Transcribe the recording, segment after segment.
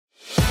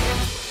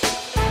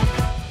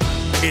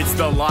It's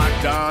the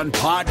Locked On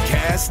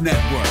Podcast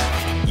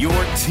Network, your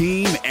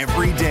team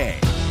every day.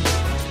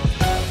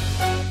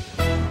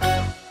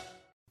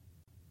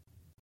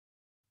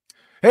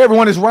 Hey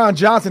everyone, it's Ron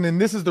Johnson, and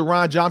this is the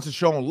Ron Johnson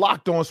Show on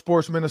Locked On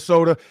Sports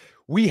Minnesota.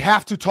 We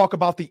have to talk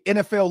about the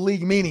NFL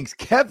league meetings.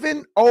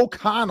 Kevin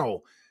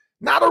O'Connell,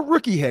 not a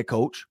rookie head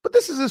coach, but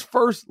this is his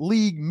first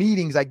league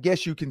meetings, I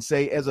guess you can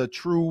say, as a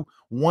true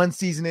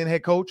one-season-in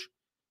head coach.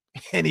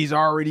 And he's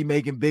already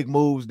making big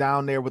moves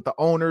down there with the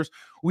owners.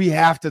 We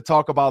have to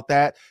talk about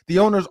that. The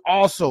owners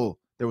also,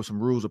 there were some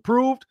rules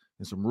approved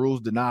and some rules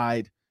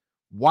denied.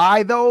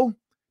 Why, though?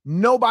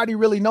 Nobody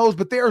really knows,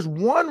 but there's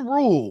one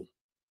rule.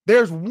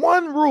 There's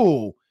one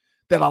rule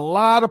that a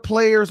lot of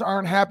players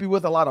aren't happy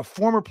with, a lot of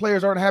former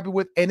players aren't happy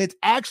with, and it's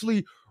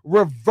actually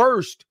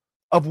reversed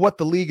of what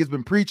the league has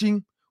been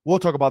preaching. We'll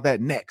talk about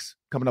that next,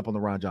 coming up on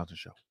the Ron Johnson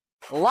Show.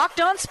 Locked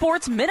On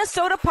Sports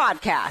Minnesota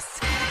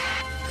Podcasts.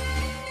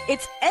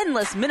 It's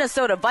endless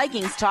Minnesota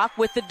Vikings talk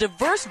with the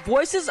diverse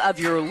voices of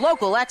your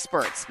local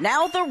experts.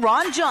 Now the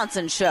Ron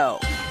Johnson Show.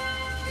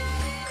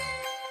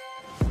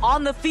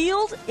 On the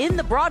field, in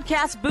the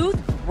broadcast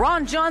booth,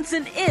 Ron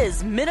Johnson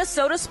is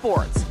Minnesota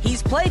sports.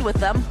 He's played with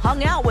them,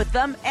 hung out with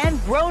them, and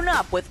grown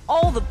up with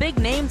all the big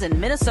names in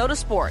Minnesota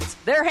sports.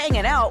 They're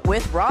hanging out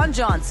with Ron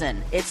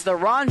Johnson. It's the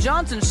Ron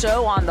Johnson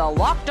Show on the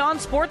Locked On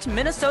Sports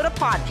Minnesota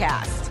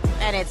podcast.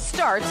 And it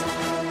starts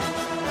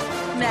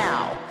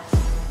now.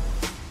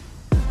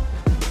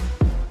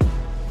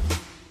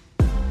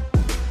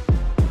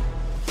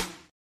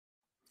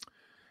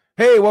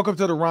 Hey, welcome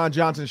to the Ron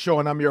Johnson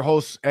Show, and I'm your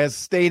host, as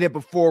stated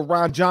before,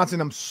 Ron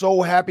Johnson. I'm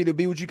so happy to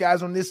be with you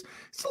guys on this.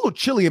 It's a little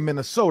chilly in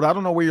Minnesota. I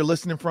don't know where you're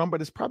listening from, but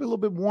it's probably a little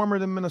bit warmer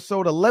than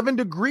Minnesota. 11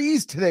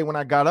 degrees today when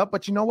I got up,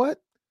 but you know what?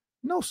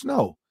 No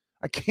snow.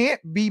 I can't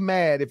be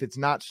mad if it's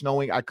not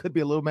snowing. I could be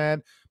a little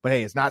mad, but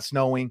hey, it's not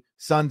snowing.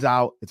 Sun's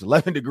out. It's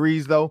 11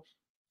 degrees, though,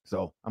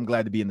 so I'm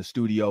glad to be in the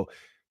studio,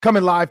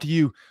 coming live to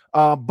you.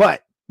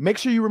 But make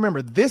sure you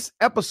remember, this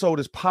episode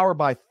is powered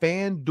by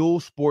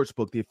FanDuel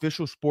Sportsbook, the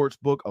official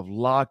sportsbook of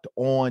Locked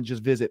On.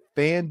 Just visit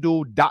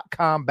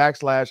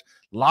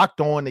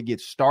FanDuel.com/Locked On to get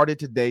started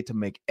today to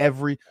make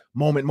every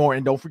moment more.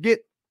 And don't forget,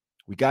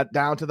 we got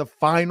down to the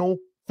Final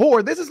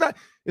Four. This is not,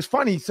 it's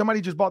funny,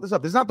 somebody just brought this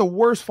up. This is not the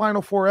worst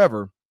Final Four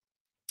ever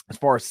as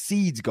far as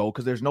seeds go,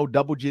 because there's no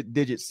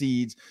double-digit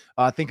seeds.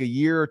 I think a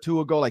year or two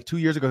ago, like 2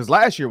 years ago, because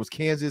last year was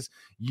Kansas,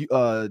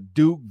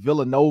 Duke,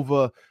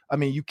 Villanova. I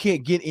mean, you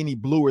can't get any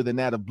bluer than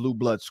that of blue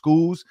blood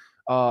schools.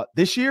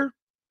 This year,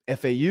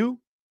 FAU,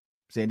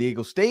 San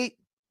Diego State,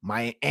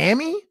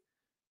 Miami.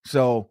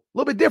 So a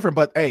little bit different,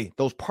 but hey,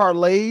 those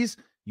parlays,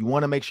 you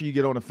want to make sure you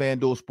get on the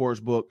FanDuel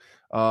Sportsbook,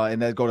 and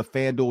then go to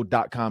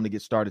FanDuel.com to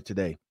get started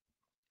today.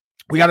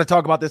 We got to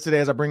talk about this today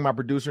as I bring my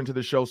producer into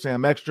the show,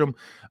 Sam Ekstrom.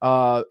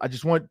 I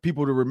just want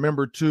people to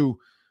remember, too,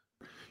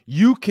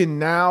 you can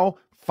now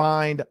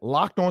find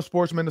Locked On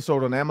Sports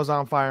Minnesota on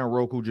Amazon Fire and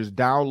Roku. Just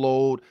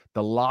download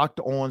the Locked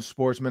On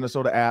Sports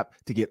Minnesota app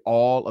to get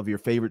all of your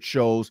favorite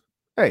shows.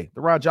 Hey,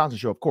 the Ron Johnson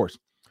Show, of course.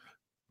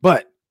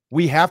 But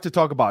we have to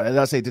talk about, as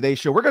I say, today's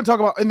show, we're going to talk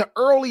about, in the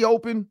early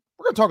open,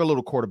 we're going to talk a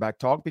little quarterback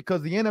talk,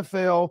 because the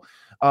NFL,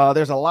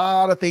 there's a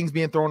lot of things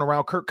being thrown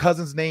around. Kirk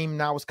Cousins' name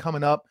now is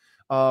coming up.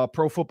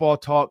 Pro Football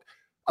Talk,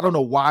 I don't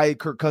know why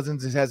Kirk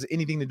Cousins has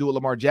anything to do with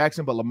Lamar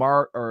Jackson, but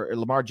Lamar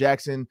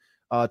Jackson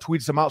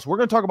tweeted some out. So we're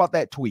going to talk about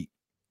that tweet,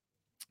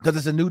 because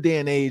it's a new day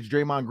and age.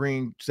 Draymond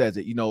Green says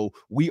it,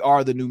 we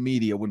are the new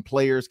media, when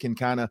players can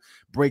kind of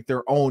break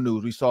their own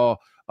news. We saw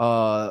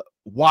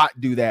Watt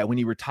do that when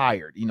he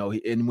retired,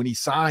 and when he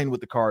signed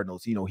with the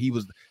Cardinals, he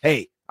was,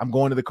 hey, I'm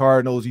going to the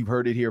Cardinals. You've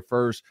heard it here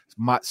first.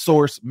 My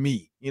source,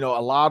 me. A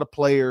lot of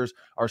players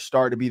are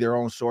starting to be their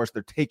own source.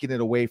 They're taking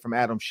it away from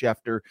Adam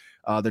Schefter.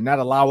 They're not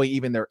allowing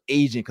even their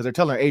agent, because they're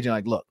telling their agent,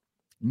 like, look,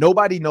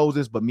 nobody knows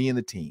this but me and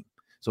the team.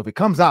 So if it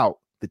comes out,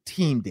 the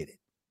team did it.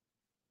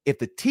 If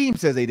the team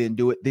says they didn't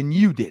do it, then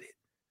you did it.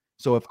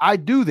 So if I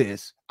do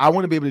this, I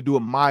want to be able to do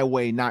it my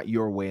way, not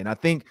your way. And I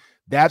think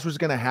that's what's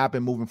going to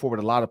happen moving forward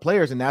with a lot of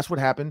players. And that's what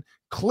happened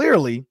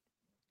clearly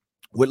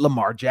with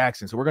Lamar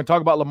Jackson. So we're going to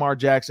talk about Lamar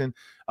Jackson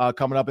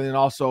coming up. And then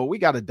also we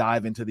got to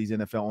dive into these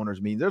NFL owners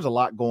meetings. There's a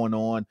lot going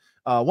on.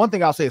 One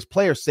thing I'll say is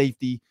player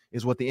safety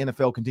is what the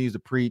NFL continues to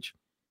preach,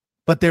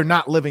 but they're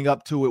not living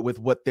up to it with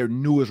what their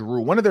newest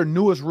rule. One of their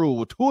newest rules,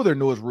 well, two of their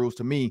newest rules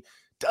to me,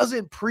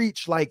 doesn't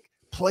preach like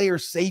player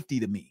safety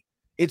to me.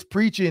 It's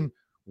preaching,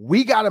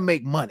 we got to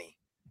make money.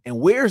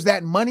 And where's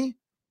that money?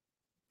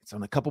 It's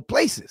on a couple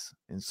places.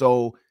 And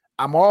so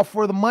I'm all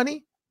for the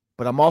money,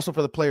 but I'm also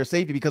for the player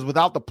safety, because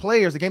without the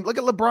players, the game, look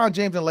at LeBron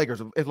James and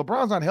Lakers. If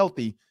LeBron's not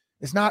healthy,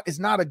 it's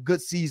not a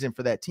good season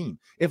for that team.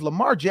 If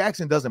Lamar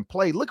Jackson doesn't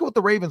play, look at what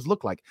the Ravens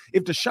look like.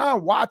 If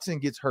Deshaun Watson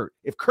gets hurt,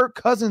 if Kirk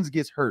Cousins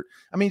gets hurt,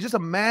 I mean, just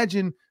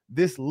imagine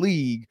this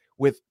league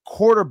with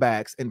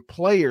quarterbacks and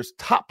players,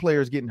 top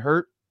players getting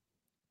hurt.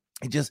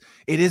 It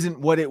isn't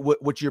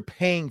what you're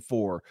paying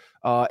for.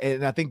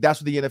 And I think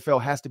that's what the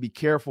NFL has to be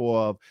careful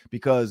of,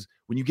 because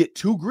when you get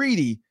too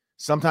greedy,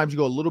 sometimes you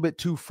go a little bit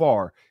too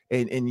far,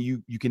 and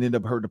you can end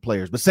up hurting the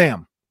players. But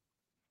Sam,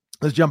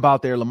 Let's jump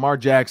out there. Lamar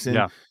Jackson.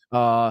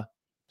 Yeah.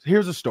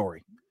 Here's a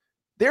story.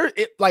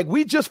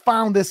 We just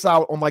found this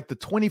out on like the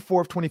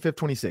 24th, 25th,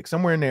 26th,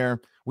 somewhere in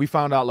there. We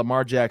found out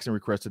Lamar Jackson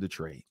requested a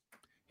trade.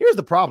 Here's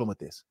the problem with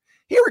this.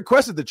 He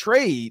requested the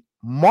trade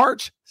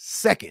March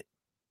 2nd.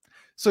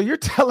 So you're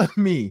telling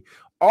me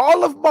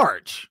all of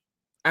March,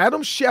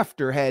 Adam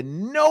Schefter had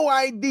no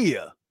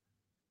idea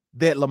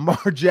that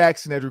Lamar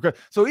Jackson had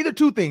requested. So either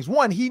two things.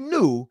 One, he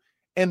knew,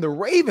 and the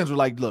Ravens were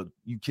like, look,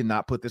 you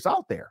cannot put this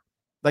out there.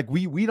 Like,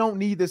 we don't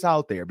need this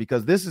out there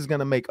because this is going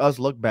to make us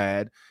look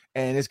bad,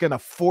 and it's going to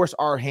force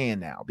our hand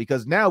now,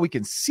 because now we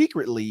can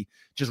secretly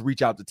just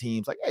reach out to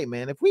teams like, hey,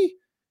 man, if we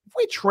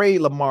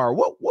trade Lamar,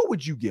 what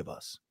would you give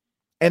us?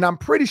 And I'm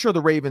pretty sure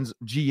the Ravens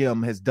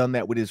GM has done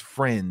that with his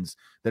friends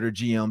that are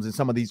GMs and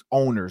some of these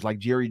owners like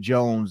Jerry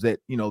Jones that,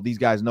 these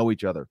guys know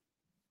each other.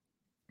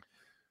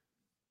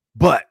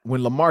 But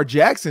when Lamar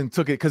Jackson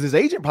took it, because his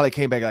agent probably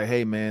came back like,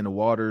 hey, man, the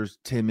water's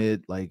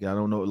timid. Like, I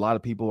don't know. A lot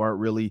of people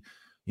aren't really,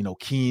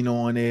 keen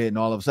on it, and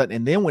all of a sudden.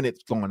 And then when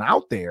it's going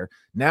out there,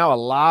 now a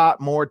lot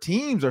more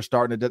teams are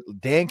starting to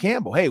Dan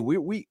Campbell. Hey,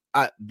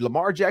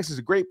 Lamar Jackson's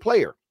a great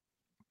player,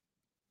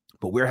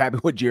 but we're happy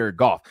with Jared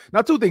Goff.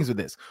 Now, two things with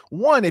this.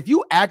 One, if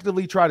you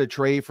actively try to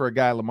trade for a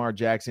guy, Lamar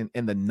Jackson,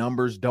 and the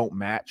numbers don't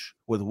match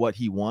with what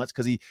he wants,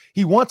 because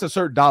he wants a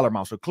certain dollar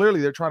amount. So clearly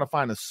they're trying to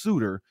find a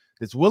suitor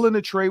that's willing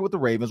to trade with the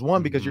Ravens.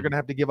 One, because you're going to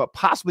have to give up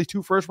possibly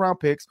 2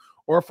 first-round picks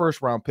or a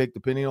first-round pick,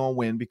 depending on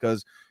when,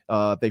 because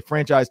they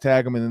franchise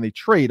tag them and then they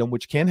trade them,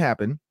 which can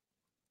happen.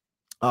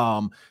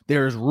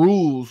 There's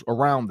rules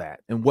around that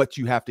and what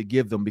you have to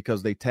give them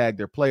because they tag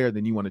their player.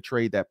 Then you want to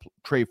trade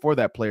for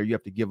that player. You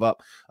have to give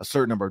up a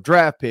certain number of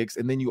draft picks.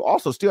 And then you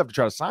also still have to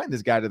try to sign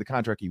this guy to the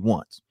contract he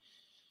wants.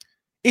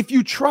 If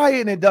you try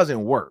it and it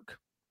doesn't work,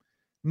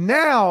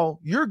 now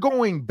you're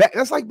going back.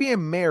 That's like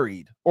being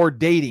married or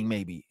dating,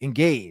 maybe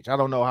engaged. I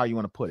don't know how you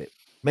want to put it.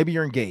 Maybe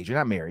you're engaged. You're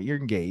not married. You're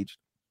engaged.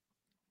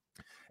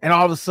 And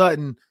all of a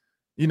sudden,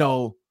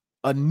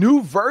 a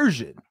new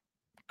version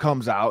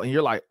comes out and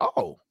you're like,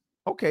 oh,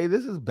 okay,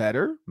 this is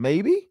better.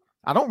 Maybe.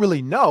 I don't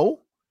really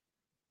know.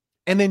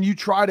 And then you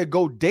try to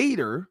go date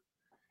her.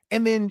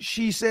 And then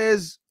she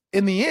says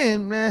in the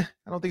end, I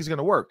don't think it's going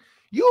to work.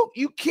 You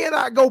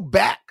cannot go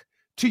back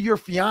to your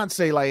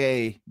fiance like,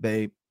 hey,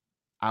 babe,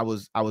 I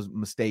was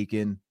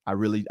mistaken. I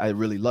really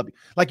love you.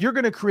 Like, you're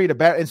going to create a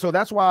bad. And so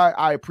that's why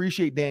I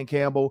appreciate Dan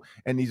Campbell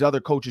and these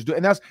other coaches do.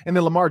 And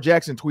then Lamar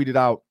Jackson tweeted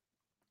out,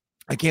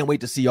 I can't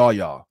wait to see all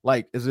y'all.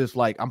 Like, is this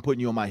like I'm putting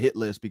you on my hit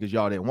list because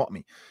y'all didn't want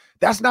me?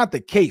 That's not the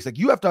case. Like,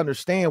 you have to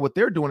understand what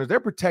they're doing is they're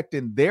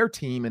protecting their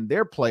team and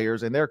their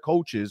players and their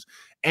coaches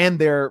and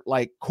their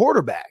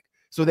quarterback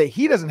so that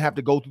he doesn't have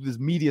to go through this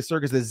media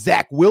circus that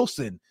Zach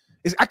Wilson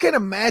is. I can't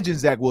imagine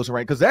Zach Wilson,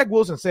 right? Because Zach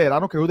Wilson said, I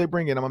don't care who they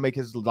bring in, I'm going to make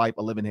his life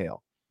a living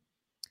hell.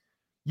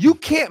 You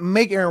can't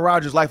make Aaron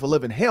Rodgers' life a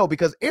living hell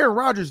because Aaron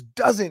Rodgers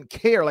doesn't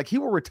care. Like, he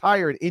will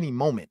retire at any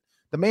moment.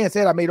 The man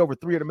said, I made over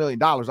 $300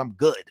 million. I'm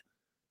good.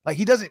 Like,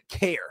 he doesn't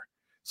care.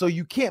 So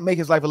you can't make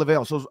his life a living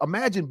hell. So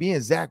imagine being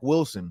Zach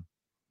Wilson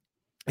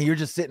and you're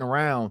just sitting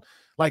around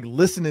like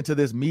listening to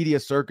this media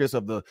circus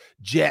of the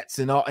Jets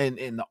and all, and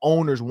the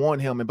owners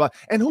want him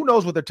and who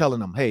knows what they're telling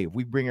them. Hey, if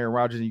we bring Aaron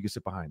Rodgers in, you can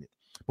sit behind it.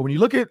 But when you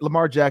look at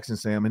Lamar Jackson,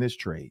 Sam, and his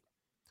trade,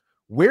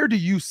 where do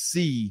you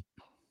see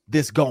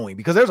this going?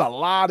 Because there's a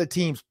lot of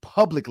teams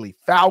publicly,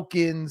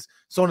 Falcons,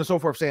 so on and so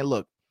forth, saying,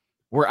 look,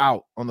 we're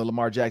out on the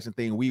Lamar Jackson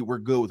thing. We're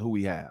good with who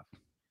we have.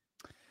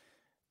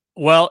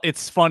 Well,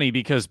 it's funny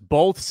because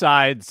both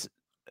sides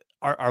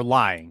are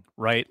lying,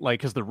 right?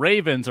 Like, because the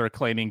Ravens are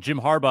claiming John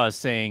Harbaugh is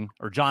saying,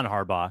 John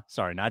Harbaugh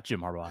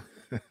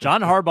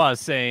is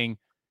saying,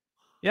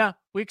 yeah,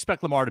 we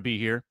expect Lamar to be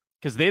here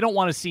because they don't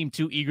want to seem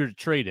too eager to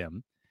trade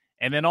him.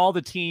 And then all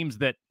the teams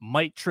that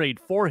might trade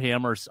for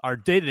him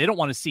they don't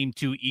want to seem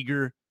too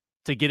eager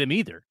to get him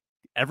either.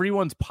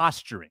 Everyone's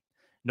posturing.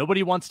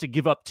 Nobody wants to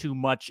give up too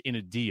much in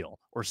a deal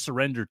or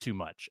surrender too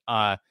much.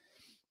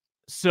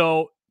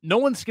 So no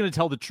one's going to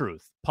tell the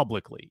truth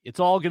publicly. It's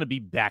all going to be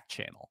back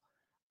channel.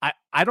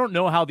 I don't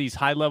know how these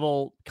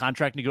high-level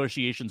contract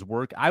negotiations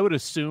work. I would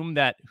assume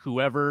that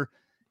whoever,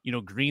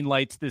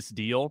 greenlights this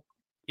deal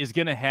is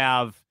going to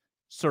have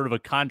sort of a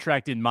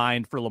contract in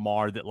mind for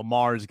Lamar that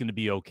Lamar is going to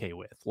be okay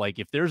with. Like,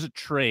 if there's a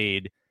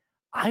trade,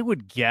 I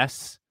would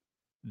guess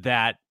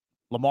that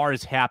Lamar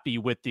is happy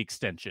with the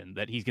extension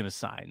that he's going to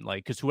sign.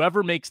 Like, because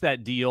whoever makes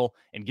that deal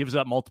and gives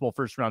up multiple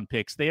first-round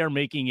picks, they are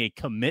making a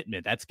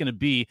commitment. That's going to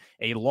be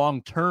a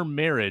long-term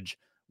marriage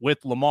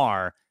with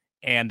Lamar,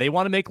 and they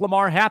want to make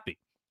Lamar happy.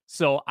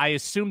 So I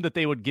assume that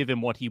they would give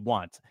him what he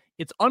wants.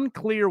 It's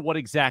unclear what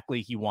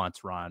exactly he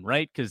wants, Ron,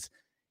 right? Because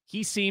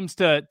he seems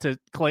to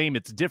claim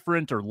it's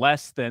different or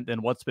less than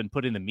what's been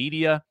put in the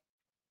media.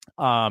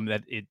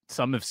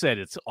 Some have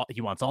said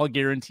he wants all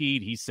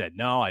guaranteed. He said,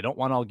 no, I don't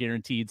want all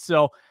guaranteed.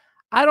 So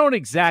I don't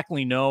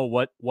exactly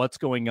know what's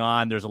going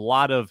on. There's a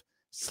lot of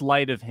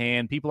sleight of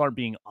hand. People aren't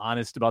being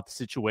honest about the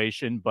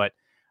situation, but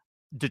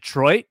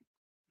Detroit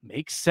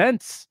makes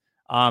sense.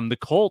 The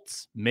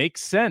Colts make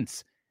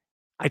sense.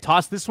 I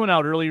tossed this one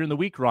out earlier in the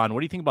week, Ron. What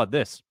do you think about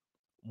this?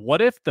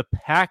 What if the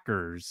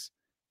Packers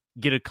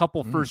get a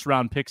couple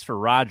first-round picks for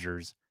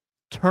Rodgers,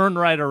 turn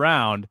right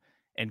around,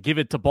 and give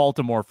it to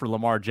Baltimore for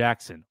Lamar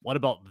Jackson? What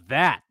about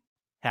that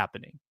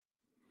happening?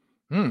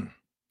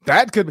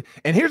 That could,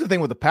 and here's the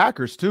thing with the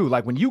Packers too.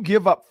 Like when you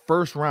give up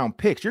first round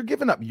picks, you're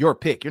giving up your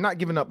pick. You're not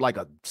giving up like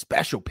a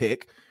special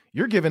pick.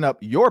 You're giving up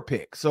your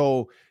pick.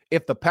 So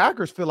if the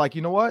Packers feel like,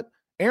 you know what,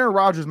 Aaron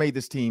Rodgers made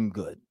this team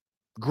good,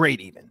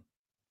 great even.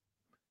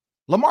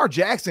 Lamar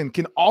Jackson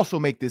can also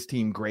make this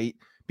team great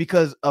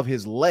because of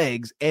his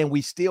legs, and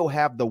we still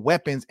have the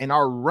weapons, and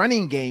our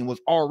running game was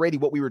already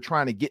what we were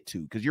trying to get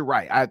to. Because you're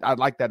right. I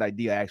like that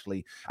idea,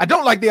 actually. I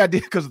don't like the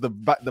idea because of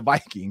the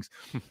Vikings,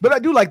 but I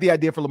do like the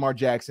idea for Lamar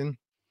Jackson.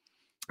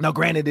 Now,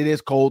 granted, it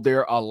is cold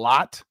there a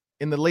lot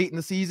late in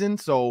the season.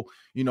 So,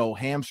 you know,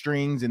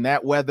 hamstrings in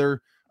that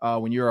weather,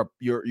 when you're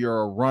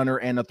a runner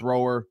and a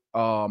thrower,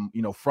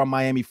 you know, from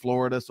Miami,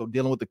 Florida. So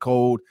dealing with the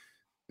cold,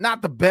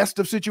 not the best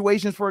of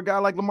situations for a guy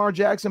like Lamar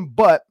Jackson,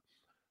 but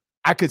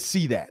I could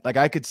see that. Like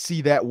I could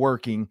see that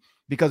working,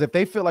 because if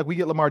they feel like we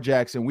get Lamar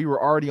Jackson, we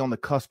were already on the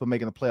cusp of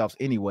making the playoffs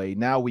anyway.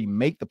 Now we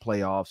make the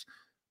playoffs.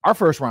 Our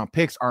first round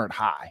picks aren't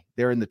high.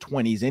 They're in the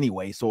 20s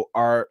anyway. So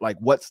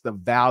what's the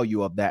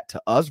value of that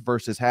to us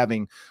versus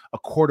having a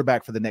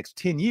quarterback for the next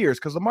 10 years?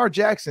 Because Lamar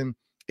Jackson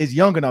is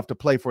young enough to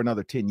play for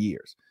another 10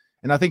 years.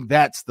 And I think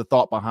that's the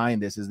thought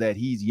behind this, is that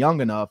he's young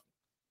enough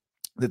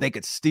that they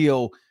could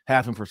still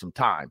have him for some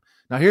time.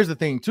 Now, here's the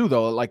thing too,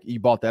 though, like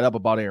you brought that up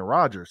about Aaron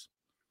Rodgers.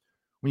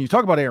 When you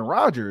talk about Aaron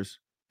Rodgers,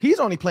 he's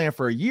only playing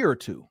for a year or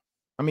two.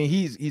 I mean,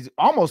 he's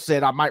almost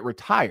said I might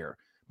retire,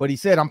 but he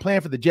said I'm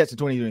playing for the Jets in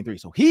 2023.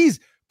 So he's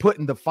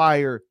putting the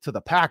fire to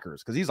the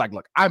Packers, because he's like,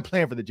 look, I'm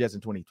playing for the Jets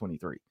in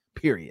 2023,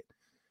 period.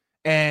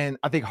 And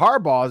I think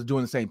Harbaugh is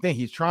doing the same thing.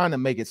 He's trying to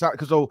make it sound,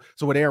 because so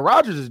what Aaron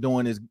Rodgers is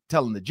doing is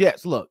telling the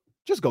Jets, look,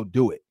 just go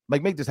do it.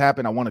 Like, make this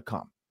happen. I want to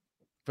come.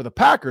 For the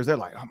Packers, they're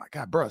like, oh my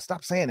God, bro,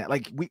 stop saying that.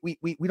 Like,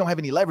 we don't have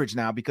any leverage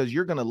now because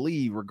you're going to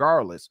leave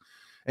regardless.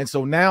 And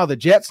so now the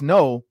Jets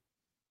know,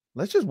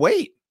 let's just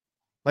wait.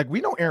 Like, we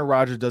know Aaron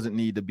Rodgers doesn't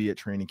need to be at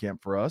training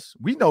camp for us.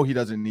 We know he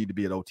doesn't need to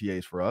be at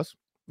OTAs for us.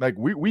 Like,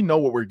 we know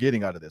what we're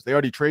getting out of this. They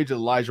already traded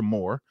Elijah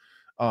Moore.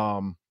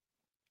 You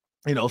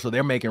know, so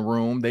they're making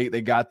room.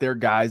 They got their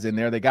guys in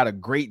there. They got a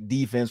great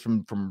defense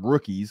from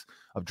rookies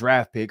of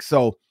draft picks.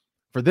 So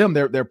for them,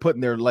 they're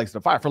putting their legs to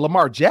the fire. For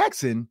Lamar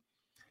Jackson,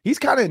 he's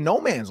kind of in no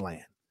man's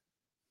land,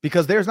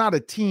 because there's not a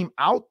team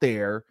out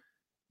there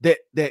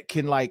that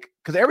can, like,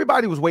 because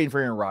everybody was waiting for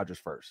Aaron Rodgers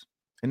first.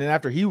 And then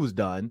after he was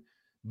done,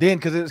 then,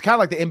 because it's kind of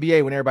like the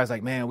NBA when everybody's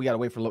like, man, we got to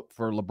wait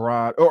for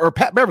LeBron, or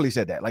Pat Beverly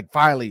said that, like,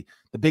 finally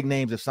the big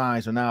names have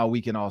signed, so now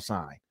we can all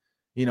sign,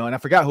 you know. And I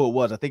forgot who it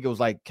was. I think it was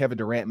like Kevin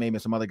Durant, maybe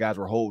some other guys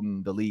were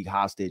holding the league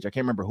hostage. I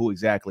can't remember who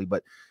exactly,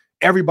 but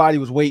everybody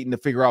was waiting to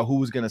figure out who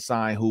was going to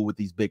sign who with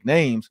these big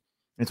names.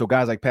 And so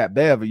guys like Pat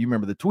Bev, you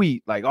remember the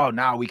tweet, like, oh,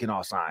 now we can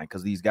all sign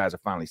because these guys are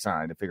finally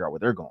signed to figure out where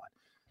they're going.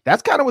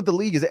 That's kind of what the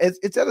league is.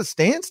 It's at a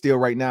standstill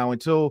right now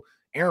until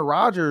Aaron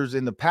Rodgers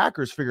and the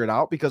Packers figure it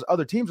out, because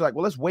other teams are like,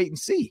 well, let's wait and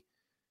see.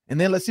 And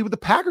then let's see what the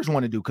Packers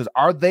want to do, because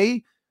are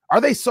they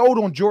sold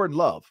on Jordan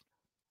Love?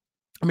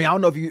 I mean, I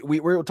don't know if we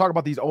were talking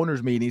about these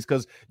owners meetings,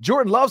 because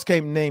Jordan Love's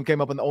name came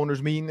up in the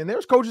owners meeting, and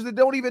there's coaches that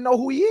don't even know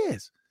who he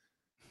is.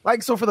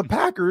 Like, so for the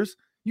Packers,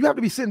 you have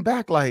to be sitting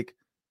back like,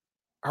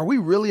 are we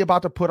really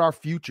about to put our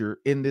future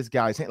in this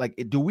guy's hand?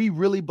 Like, do we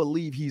really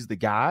believe he's the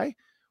guy?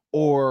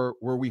 Or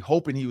were we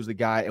hoping he was the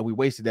guy and we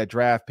wasted that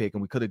draft pick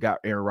and we could have got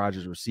Aaron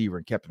Rodgers receiver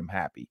and kept him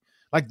happy?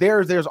 Like,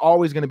 there's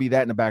always going to be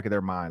that in the back of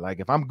their mind. Like,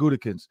 if I'm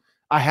Gutekunst,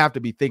 I have to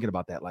be thinking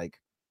about that. Like,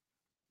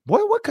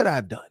 what could I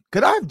have done?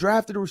 Could I have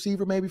drafted a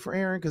receiver maybe for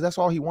Aaron? Because that's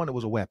all he wanted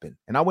was a weapon.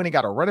 And I went and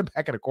got a running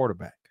back and a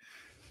quarterback.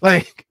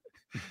 Like,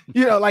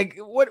 you know, like,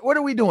 what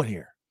are we doing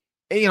here?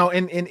 You know,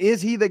 and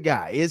is he the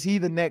guy? Is he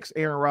the next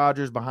Aaron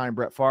Rodgers behind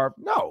Brett Favre?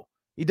 No,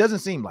 he doesn't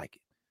seem like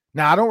it.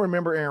 Now, I don't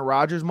remember Aaron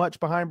Rodgers much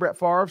behind Brett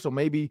Favre, so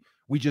maybe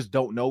we just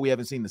don't know. We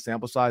haven't seen the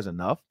sample size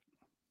enough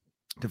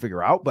to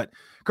figure out. But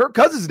Kirk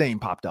Cousins' name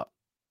popped up.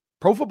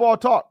 Pro Football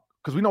Talk,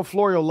 because we know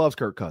Florio loves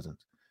Kirk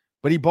Cousins.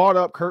 But he brought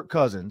up Kirk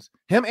Cousins,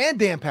 him and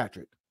Dan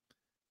Patrick,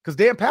 because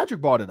Dan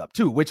Patrick brought it up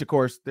too, which, of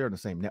course, they're in the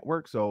same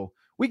network, so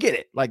we get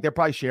it. Like, they're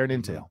probably sharing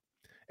intel.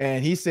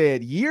 And he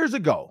said years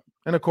ago,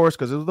 and of course,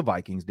 because it was the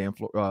Vikings,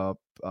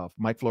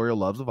 Mike Florio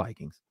loves the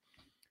Vikings.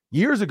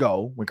 Years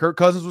ago, when Kirk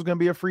Cousins was going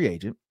to be a free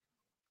agent,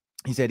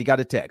 he said he got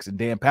a text, and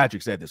Dan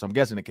Patrick said this. I'm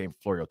guessing it came from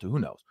Florio too. Who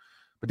knows?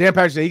 But Dan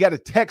Patrick said he got a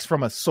text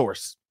from a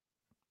source,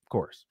 of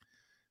course,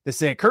 that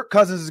said Kirk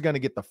Cousins is going to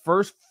get the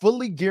first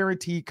fully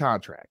guaranteed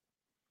contract.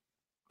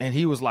 And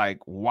he was like,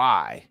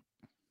 why?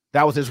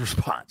 That was his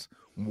response.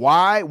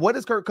 Why? What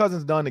has Kirk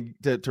Cousins done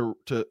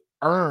to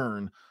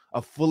earn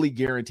a fully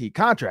guaranteed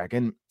contract?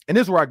 And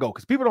this is where I go,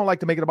 because people don't like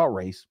to make it about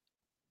race.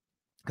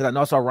 Because I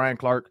know I saw Ryan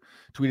Clark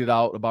tweeted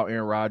out about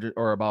Aaron Rodgers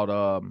or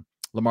about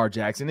Lamar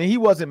Jackson, and he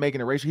wasn't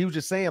making it racial. He was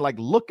just saying, like,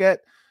 look at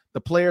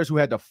the players who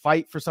had to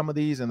fight for some of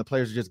these and the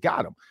players who just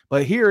got them.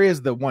 But here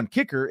is the one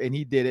kicker, and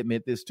he did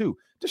admit this too.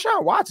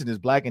 Deshaun Watson is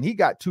black, and he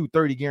got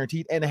 $230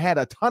 guaranteed and had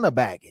a ton of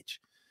baggage.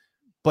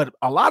 But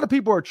a lot of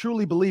people are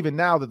truly believing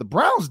now that the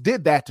Browns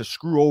did that to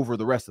screw over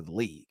the rest of the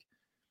league.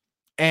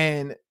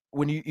 And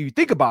when you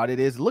think about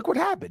it, is look what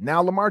happened.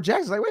 Now Lamar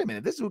Jackson's like, wait a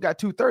minute, this dude got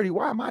 230.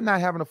 Why am I not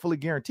having a fully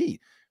guaranteed?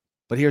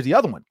 But here's the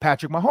other one,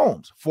 Patrick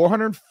Mahomes,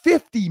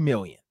 $450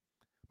 million,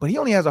 but he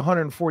only has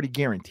 140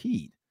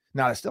 guaranteed.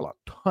 Now that's still a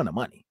ton of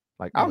money.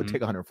 Like I would take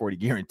 140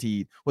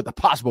 guaranteed with the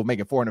possible of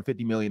making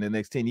 450 million in the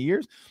next 10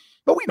 years.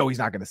 But we know he's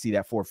not going to see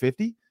that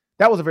 450.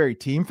 That was a very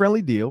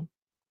team-friendly deal.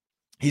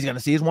 He's going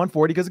to see his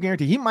 140 because of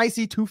guarantee. He might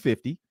see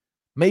 250,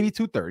 maybe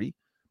 230,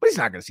 but he's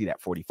not going to see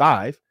that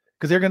 45.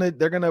 Because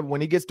they're gonna when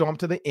he gets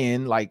to the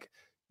end, like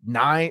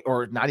 7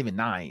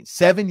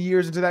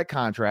 years into that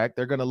contract,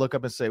 they're gonna look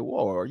up and say,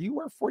 "Whoa, are you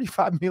worth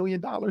 $45 million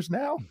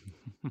now?"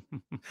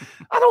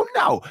 I don't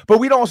know,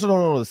 but we also don't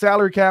know the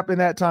salary cap in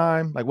that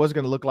time, like what's it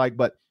gonna look like.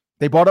 But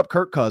they bought up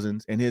Kirk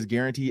Cousins and his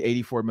guaranteed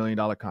 $84 million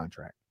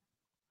contract,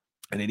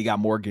 and then he got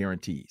more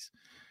guarantees.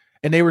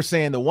 And they were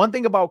saying the one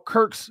thing about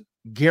Kirk's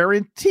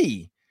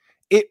guarantee,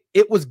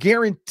 it was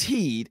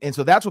guaranteed, and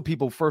so that's what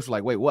people first were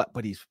like, "Wait, what?"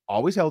 But he's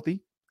always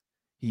healthy.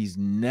 He's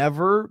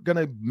never going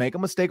to make a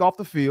mistake off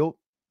the field.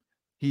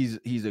 He's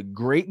a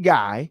great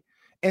guy.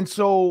 And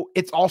so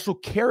it's also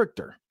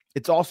character.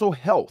 It's also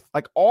health.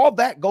 Like all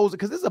that goes,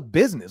 because this is a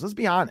business. Let's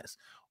be honest.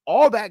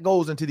 All that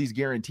goes into these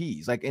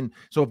guarantees. Like, and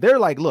so if they're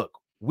like, look,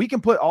 we can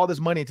put all this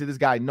money into this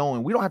guy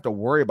knowing we don't have to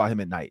worry about him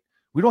at night.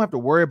 We don't have to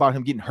worry about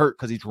him getting hurt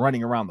because he's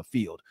running around the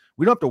field.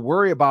 We don't have to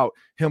worry about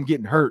him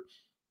getting hurt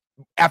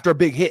after a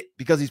big hit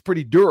because he's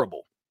pretty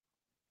durable.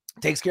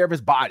 Takes care of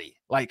his body.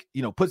 Like,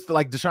 puts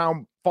like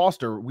Deshaun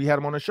Foster, we had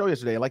him on the show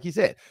yesterday. Like he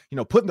said,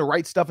 putting the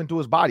right stuff into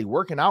his body,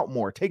 working out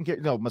more, taking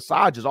care,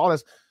 massages, all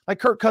this. Like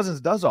Kirk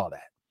Cousins does all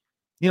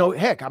that.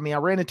 Heck, I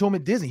ran into him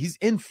at Disney. He's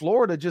in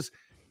Florida just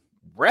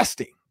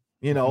resting,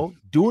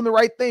 doing the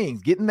right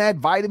things, getting that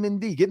vitamin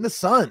D, getting the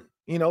sun,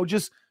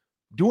 just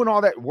doing all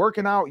that,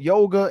 working out,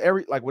 yoga,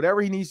 whatever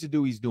he needs to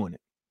do, he's doing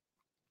it.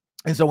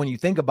 And so when you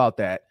think about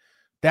that,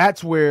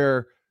 that's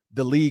where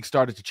the league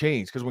started to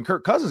change, because when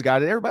Kirk Cousins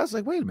got it, everybody's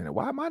like, wait a minute,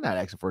 why am I not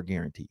asking for a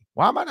guarantee?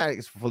 Why am I not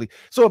asking for fully?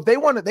 So if they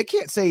wanted, they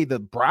can't say the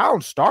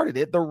Browns started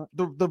it. The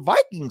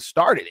Vikings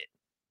started it.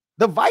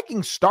 The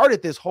Vikings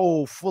started this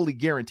whole fully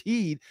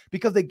guaranteed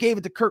because they gave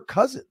it to Kirk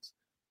Cousins.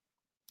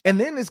 And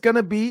then it's going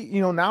to be,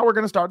 now we're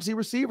going to start to see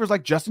receivers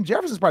like Justin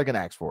Jefferson's probably going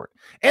to ask for it.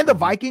 And the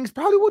Vikings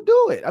probably will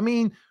do it.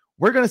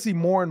 We're going to see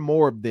more and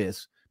more of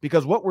this,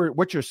 because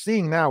what you're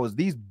seeing now is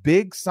these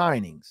big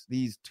signings,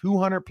 these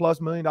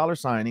 $200+ million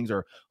signings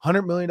or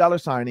 $100 million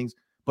signings,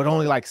 but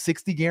only like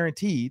 60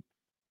 guaranteed.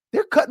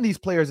 They're cutting these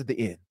players at the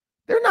end.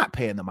 They're not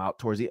paying them out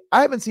towards the end.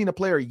 I haven't seen a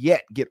player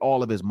yet get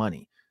all of his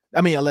money.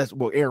 Unless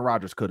Aaron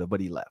Rodgers could have, but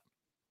he left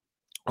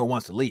or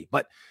wants to leave.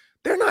 But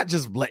they're not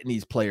just letting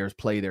these players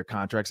play their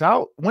contracts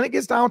out. When it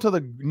gets down to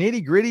the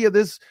nitty gritty of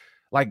this,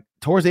 like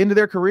towards the end of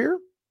their career,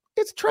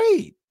 it's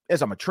trade.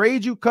 It's I'm gonna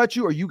trade you, cut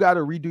you, or you got to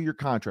redo your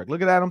contract.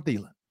 Look at Adam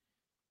Thielen.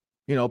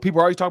 People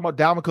are always talking about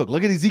Dalvin Cook.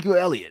 Look at Ezekiel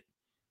Elliott.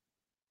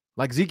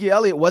 Like Ezekiel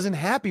Elliott wasn't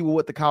happy with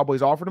what the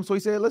Cowboys offered him, so he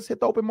said, let's hit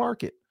the open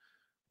market.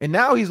 And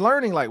now he's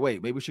learning, like,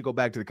 wait, maybe we should go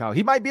back to the Cowboys.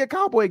 He might be a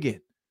Cowboy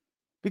again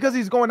because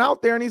he's going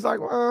out there and he's like,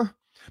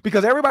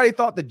 because everybody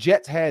thought the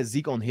Jets had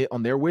Zeke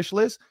on their wish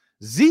list.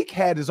 Zeke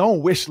had his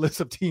own wish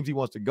list of teams he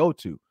wants to go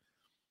to.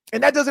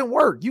 And that doesn't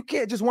work. You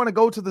can't just want to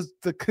go to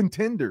the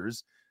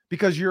contenders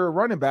because you're a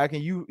running back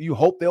and you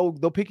hope they'll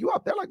pick you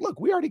up. They're like, look,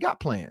 we already got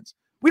plans.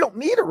 We don't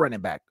need a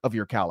running back of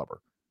your caliber.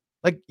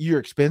 Like, you're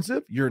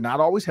expensive. You're not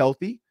always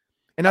healthy.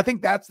 And I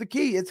think that's the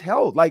key. It's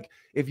health. Like,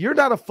 if you're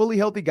not a fully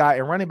healthy guy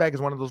and running back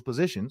is one of those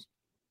positions,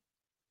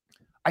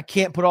 I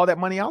can't put all that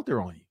money out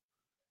there on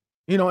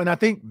you. And I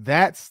think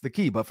that's the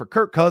key. But for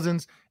Kirk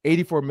Cousins,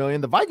 $84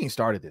 million, the Vikings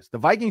started this. The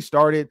Vikings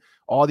started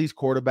all these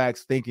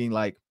quarterbacks thinking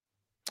like,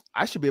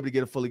 I should be able to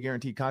get a fully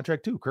guaranteed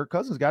contract too. Kirk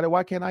Cousins got it.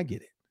 Why can't I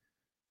get it?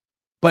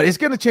 But it's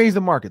going to change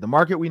the market. The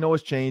market we know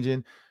is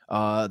changing.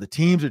 The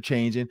teams are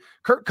changing.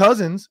 Kirk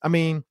Cousins,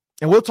 and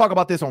we'll talk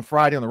about this on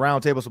Friday on the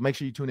roundtable, so make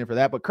sure you tune in for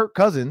that. But Kirk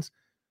Cousins,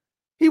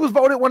 he was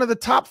voted one of the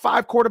top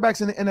 5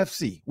 quarterbacks in the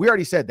NFC. We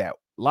already said that.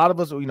 A lot of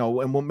us,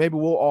 and maybe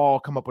we'll all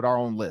come up with our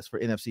own list for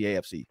NFC,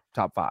 AFC,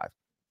 top 5.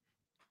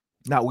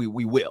 Now we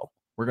will.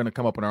 We're going to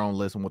come up with our own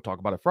list, and we'll talk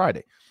about it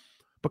Friday.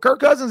 But Kirk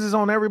Cousins is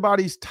on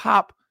everybody's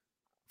top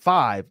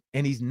 5,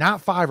 and he's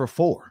not 5 or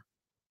 4.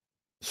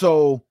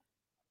 So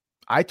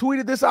I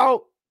tweeted this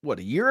out,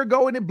 a year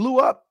ago, and it blew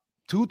up.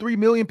 2-3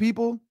 million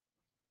people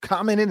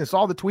commented and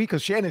saw the tweet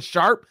because Shannon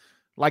Sharp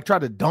tried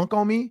to dunk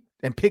on me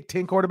and pick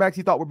 10 quarterbacks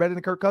he thought were better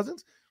than Kirk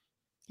Cousins.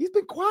 He's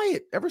been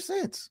quiet ever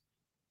since.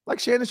 Like,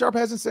 Shannon Sharp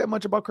hasn't said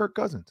much about Kirk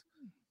Cousins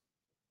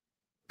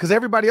because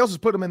everybody else has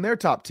put him in their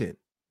top 10.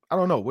 I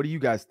don't know. What do you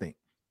guys think?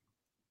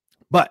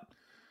 But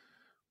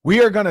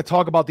we are going to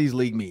talk about these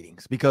league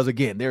meetings because,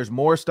 again, there's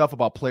more stuff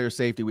about player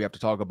safety we have to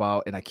talk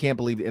about, and I can't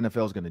believe the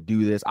NFL is going to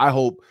do this. I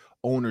hope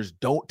owners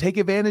don't take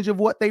advantage of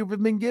what they've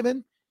been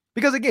given.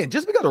 Because, again,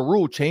 just because a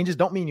rule changes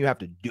don't mean you have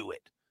to do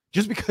it.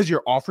 Just because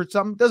you're offered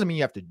something doesn't mean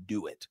you have to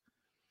do it.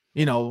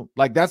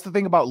 That's the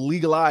thing about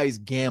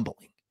legalized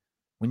gambling.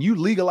 When you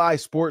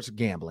legalize sports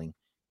gambling,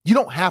 You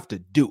don't have to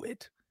do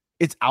it.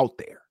 It's out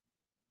there,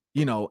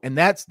 and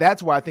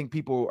that's why I think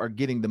people are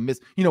getting the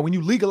when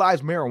you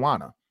legalize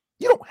marijuana,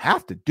 you don't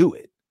have to do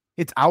it.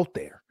 It's out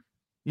there.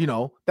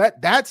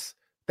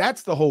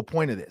 That's the whole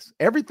point of this.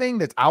 Everything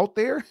that's out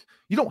there,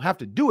 you don't have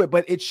to do it,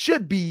 but it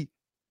should be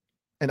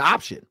an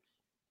option.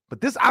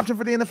 But this option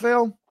for the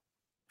NFL,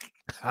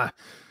 I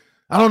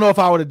don't know if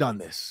I would have done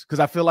this, because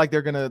I feel like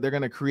they're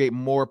gonna create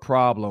more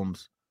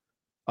problems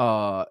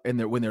when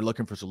they're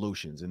looking for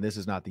solutions, and this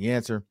is not the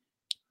answer.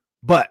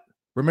 But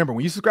remember,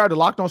 when you subscribe to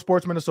Locked On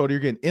Sports Minnesota, you're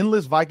getting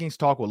endless Vikings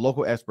talk with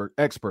local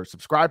experts.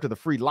 Subscribe to the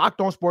free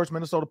Locked On Sports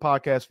Minnesota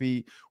podcast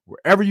feed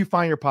wherever you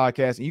find your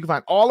podcast, and you can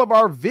find all of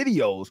our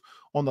videos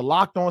on the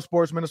Locked On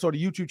Sports Minnesota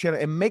YouTube channel.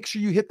 And make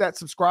sure you hit that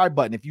subscribe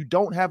button. If you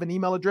don't have an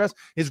email address,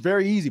 it's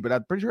very easy, but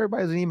I'm pretty sure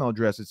everybody has an email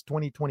address. It's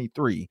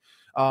 2023.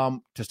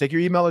 Just take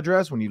your email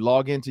address. When you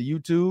log into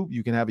YouTube,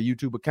 you can have a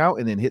YouTube account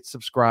and then hit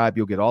subscribe.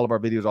 You'll get all of our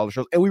videos, all the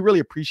shows, and we really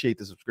appreciate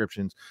the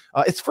subscriptions.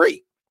 It's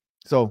free,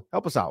 so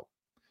help us out.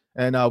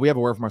 And we have a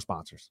word from our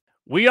sponsors.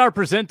 We are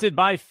presented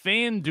by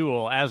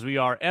FanDuel, as we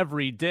are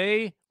every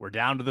day. We're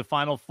down to the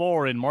Final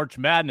Four in March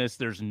Madness.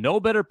 There's no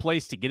better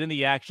place to get in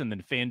the action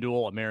than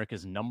FanDuel,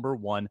 America's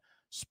 #1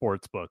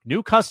 sportsbook.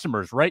 New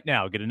customers right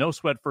now get a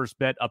no-sweat first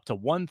bet up to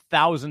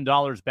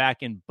 $1,000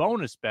 back in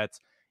bonus bets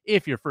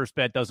if your first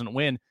bet doesn't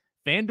win.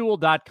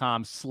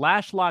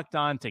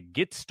 FanDuel.com/lockedon to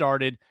get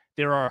started.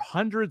 There are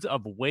hundreds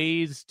of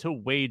ways to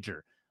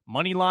wager.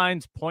 Money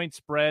lines, point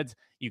spreads.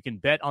 You can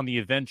bet on the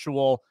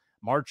eventual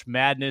March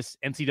Madness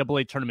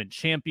NCAA tournament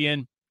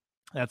champion.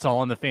 That's all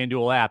on the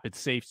FanDuel app. It's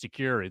safe,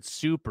 secure. It's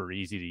super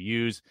easy to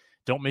use.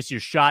 Don't miss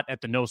your shot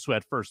at the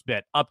no-sweat first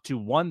bet, up to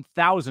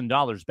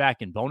 $1,000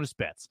 back in bonus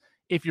bets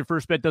if your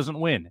first bet doesn't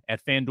win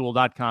at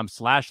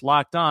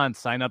FanDuel.com/lockedon.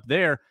 Sign up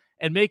there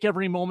and make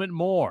every moment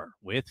more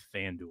with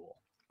FanDuel.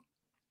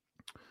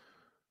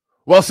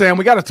 Well, Sam,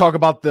 we got to talk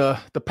about the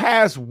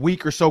past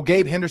week or so.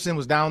 Gabe Henderson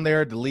was down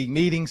there at the league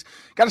meetings.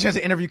 Got a chance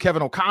to interview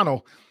Kevin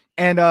O'Connell.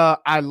 And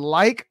I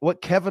like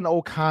what Kevin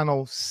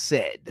O'Connell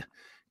said.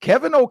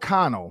 Kevin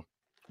O'Connell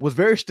was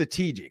very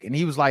strategic. And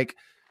he was like,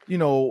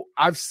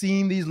 I've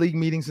seen these league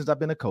meetings since I've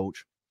been a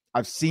coach.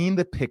 I've seen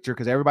the picture,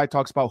 because everybody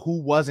talks about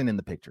who wasn't in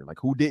the picture, like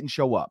who didn't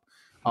show up.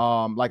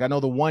 Like I know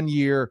the one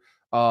year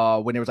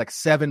when there was like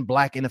 7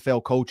 black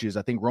NFL coaches,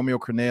 I think Romeo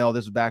Crennel,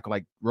 this was back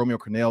like Romeo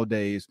Crennel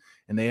days,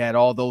 and they had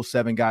all those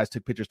 7 guys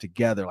took pictures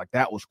together. Like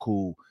that was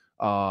cool.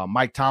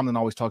 Mike Tomlin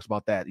always talks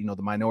about that. The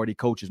minority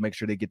coaches make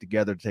sure they get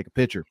together to take a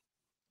picture.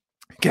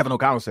 Kevin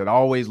O'Connell said, I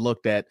always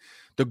looked at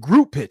the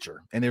group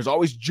picture, and there's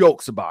always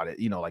jokes about it.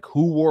 Like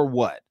who wore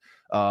what,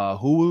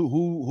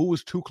 who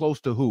was too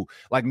close to who.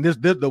 Like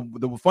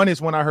the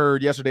funniest one I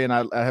heard yesterday, and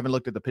I haven't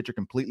looked at the picture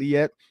completely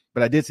yet,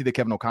 but I did see the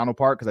Kevin O'Connell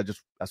part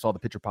because I saw the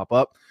picture pop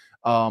up.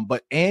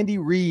 But Andy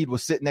Reid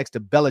was sitting next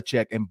to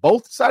Belichick, and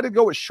both decided to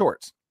go with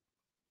shorts.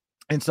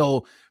 And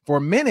so for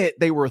a minute,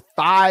 they were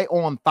thigh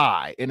on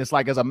thigh. And it's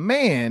like, as a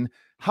man,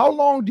 how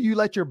long do you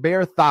let your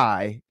bare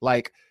thigh,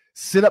 like,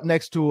 sit up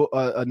next to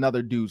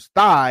another dude's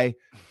thigh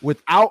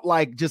without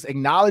like just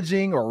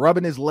acknowledging or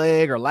rubbing his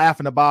leg or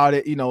laughing about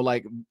it,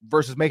 like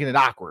versus making it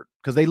awkward,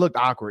 because they looked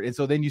awkward. And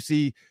so then you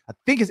see, I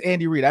think it's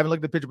Andy Reid. I haven't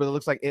looked at the picture, but it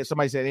looks like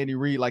somebody said Andy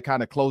Reid like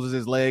kind of closes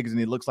his legs, and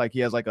it looks like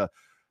he has like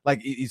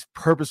he's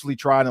purposely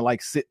trying to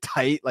like sit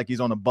tight, like he's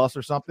on a bus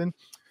or something.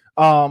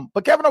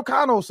 But Kevin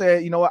O'Connell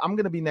said, what, I'm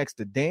going to be next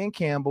to Dan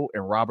Campbell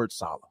and Robert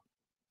Saleh.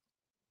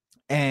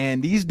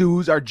 And these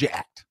dudes are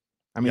jacked.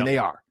 I mean, They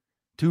are.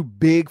 2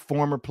 big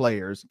former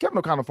players. Kevin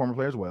O'Connell, former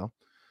player as well.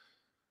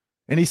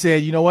 And he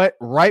said, you know what?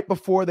 Right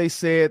before they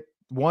said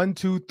 1,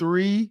 2,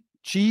 3,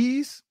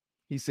 cheese,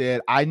 he said,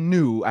 I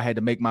knew I had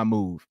to make my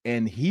move.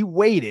 And he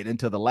waited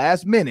until the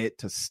last minute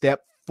to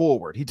step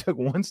forward. He took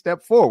 1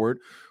 step forward,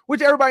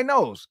 which everybody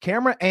knows.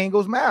 Camera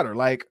angles matter.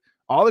 Like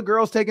all the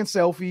girls taking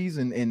selfies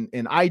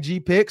and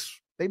IG pics,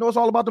 they know it's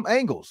all about them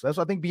angles. That's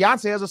what I think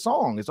Beyonce has a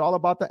song. It's all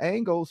about the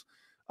angles.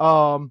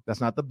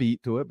 That's not the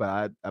beat to it,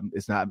 but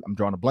it's not. I'm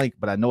drawing a blank,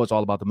 but I know it's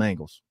all about the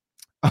angles.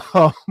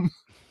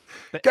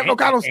 Kevin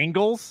O'Connell's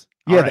angles.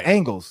 Yeah, right. The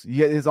angles.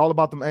 Yeah, it's all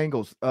about them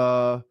angles.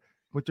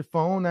 With your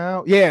phone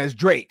out. Yeah, it's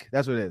Drake.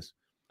 That's what it is.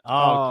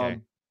 Oh, okay.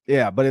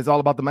 Yeah, but it's all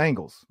about them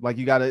angles. Like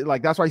you gotta,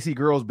 like that's why you see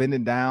girls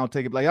bending down,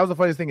 take it. Like that was the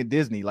funniest thing at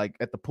Disney. Like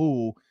at the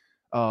pool,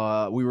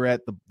 we were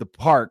at the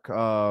park,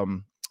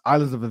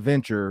 Islands of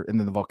Adventure, and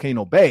then the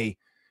Volcano Bay.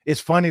 It's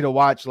funny to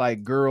watch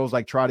like girls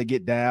like try to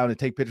get down and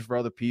take pictures for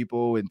other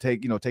people and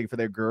take it for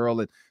their girl.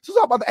 And so it's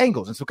all about the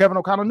angles. And so Kevin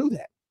O'Connell knew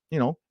that,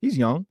 he's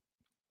young.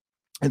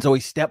 And so he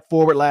stepped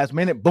forward last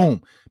minute,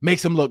 boom,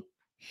 makes him look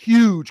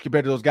huge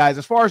compared to those guys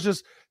as far as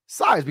just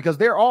size, because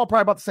they're all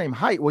probably about the same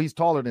height. Well, he's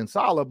taller than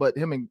Saleh, but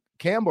him and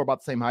Campbell are about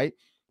the same height.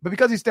 But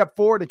because he stepped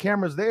forward, the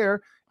camera's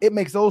there, it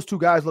makes those 2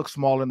 guys look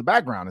smaller in the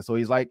background. And so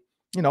he's like,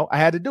 I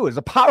had to do it. It's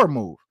a power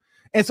move.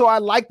 And so I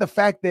like the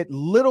fact that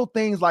little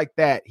things like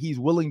that, he's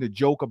willing to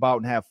joke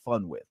about and have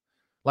fun with.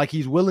 Like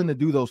he's willing to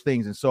do those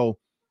things. And so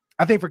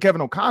I think for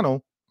Kevin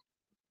O'Connell,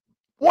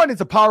 1,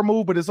 it's a power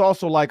move, but it's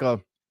also like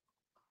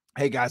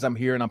hey guys, I'm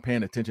here and I'm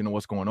paying attention to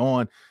what's going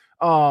on.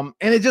 And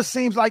it just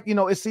seems like,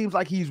 it seems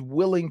like he's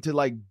willing to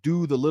like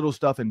do the little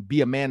stuff and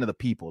be a man of the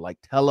people, like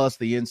tell us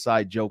the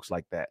inside jokes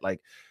like that,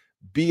 like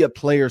be a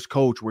player's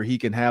coach where he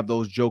can have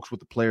those jokes with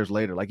the players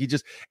later. Like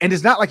and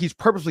it's not like he's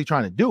purposely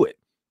trying to do it.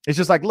 It's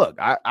just like, look,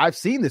 I've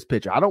seen this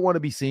picture. I don't want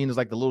to be seen as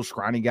like the little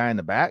scrawny guy in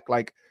the back.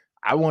 Like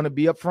I want to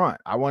be up front.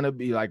 I want to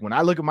be like, when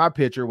I look at my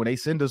picture, when they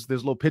send us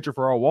this little picture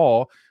for our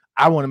wall,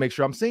 I want to make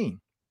sure I'm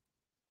seen.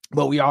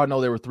 But we all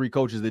know there were 3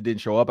 coaches that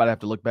didn't show up. I'd have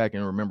to look back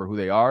and remember who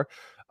they are.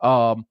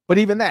 But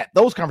even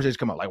those conversations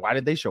come up. Like, why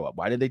did they show up?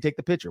 Why did they take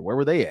the picture? Where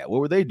were they at? What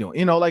were they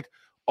doing? Like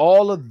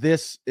all of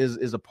this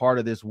is a part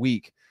of this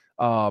week.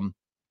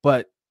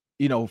 But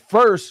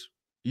first,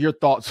 your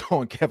thoughts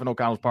on Kevin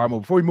O'Connell's power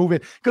move before we move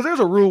in, because there's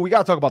a rule. We got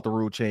to talk about the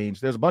rule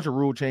change. There's a bunch of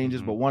rule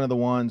changes, but one of the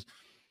ones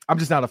I'm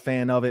just not a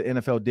fan of it.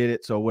 NFL did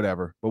it, so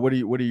whatever. But what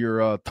are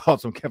your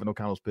thoughts on Kevin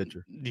O'Connell's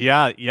picture?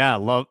 Yeah,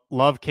 love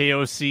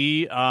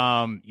KOC.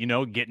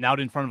 Getting out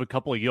in front of a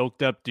couple of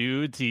yoked up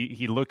dudes.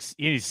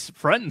 He's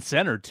front and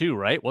center too,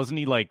 right? Wasn't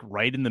he like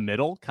right in the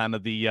middle, kind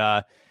of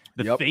the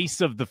face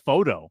of the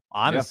photo?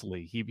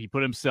 Honestly, he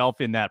put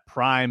himself in that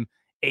prime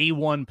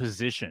A1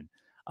 position.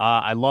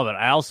 I love it.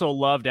 I also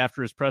loved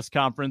after his press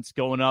conference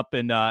going up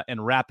and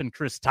wrapping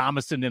Chris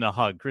Thomason in a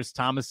hug. Chris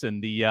Thomason,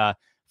 the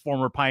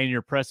former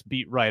Pioneer Press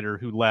beat writer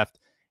who left,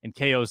 and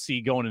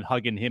KOC going and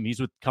hugging him. He's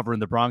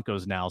covering the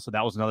Broncos now, so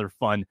that was another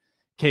fun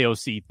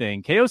KOC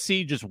thing.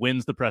 KOC just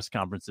wins the press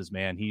conferences,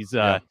 man. He's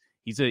a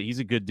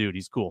good dude.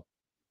 He's cool.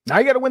 Now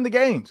you got to win the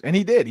games, and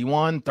he did. He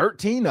won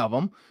 13 of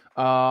them.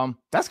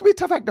 That's gonna be a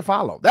tough act to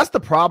follow. That's the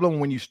problem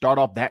when you start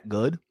off that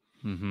good.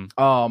 Mm-hmm.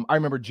 I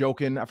remember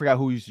joking. I forgot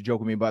who used to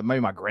joke with me, but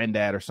maybe my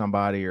granddad or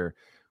somebody.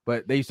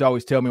 But they used to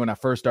always tell me when I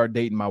first started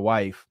dating my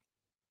wife,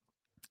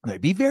 like,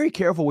 be very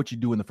careful what you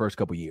do in the first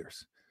couple of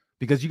years,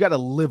 because you got to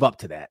live up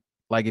to that.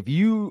 Like if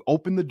you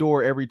open the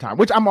door every time,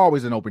 which I'm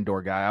always an open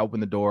door guy. I open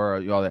the door,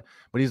 all that.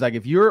 But he's like,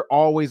 if you're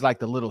always like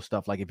the little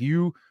stuff, like if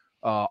you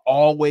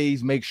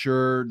always make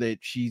sure that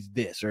she's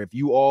this, or if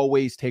you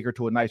always take her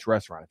to a nice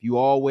restaurant, if you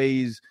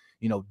always,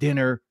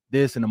 dinner,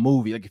 this and a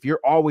movie, like if you're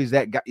always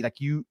that guy, like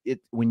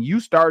when you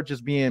start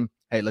just being,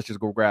 hey, let's just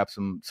go grab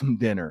some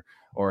dinner,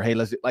 or hey,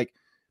 let's like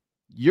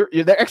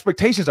their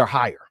expectations are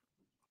higher.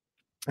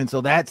 And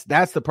so that's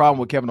the problem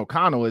with Kevin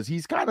O'Connell, is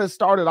he's kind of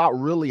started out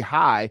really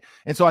high.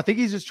 And so I think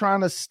he's just trying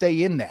to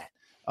stay in that,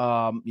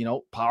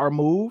 power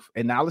move.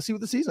 And now let's see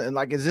what the season, and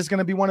like, is this going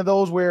to be one of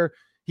those where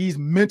he's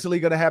mentally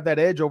going to have that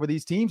edge over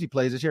these teams he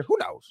plays this year? Who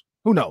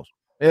knows?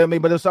 I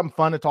mean, but there's something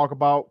fun to talk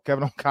about.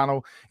 Kevin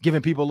O'Connell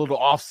giving people a little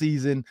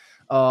off-season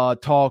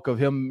talk of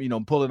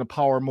him, pulling a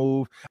power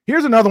move.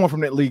 Here's another one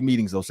from the league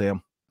meetings, though,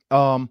 Sam.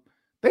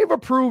 They've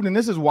approved, and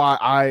this is why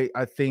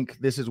I think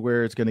this is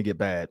where it's going to get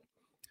bad.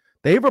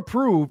 They've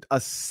approved a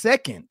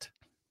second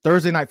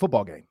Thursday night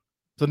football game.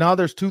 So now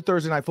there's 2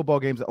 Thursday night football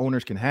games that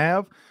owners can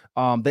have.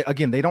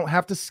 They don't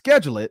have to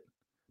schedule it,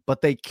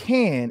 but they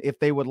can if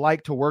they would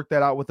like to work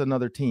that out with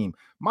another team.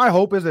 My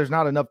hope is there's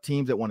not enough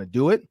teams that want to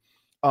do it.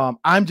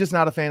 I'm just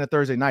not a fan of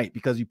Thursday night,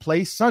 because you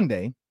play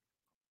Sunday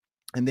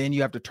and then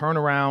you have to turn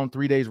around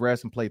 3 days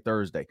rest and play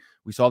Thursday.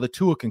 We saw the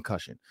Tua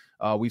concussion.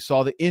 We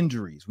saw the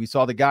injuries. We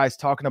saw the guys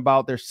talking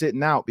about they're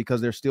sitting out because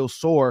they're still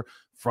sore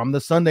from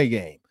the Sunday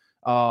game.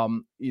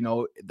 The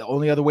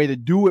only other way to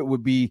do it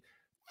would be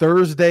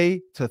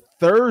Thursday to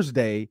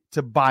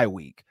bye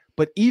week.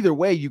 But either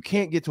way, you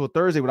can't get to a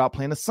Thursday without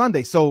playing a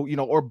Sunday. So,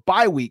 or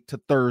bye week to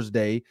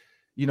Thursday,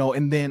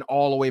 and then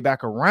all the way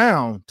back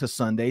around to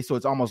Sunday. So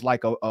it's almost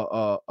like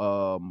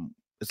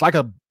it's like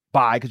a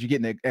bye because you're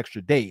getting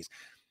extra days.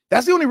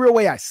 That's the only real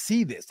way I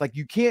see this. Like,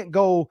 you can't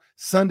go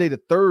Sunday to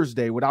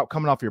Thursday without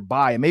coming off your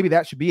bye. And maybe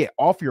that should be it.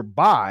 Off your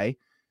bye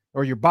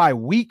or your bye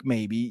week,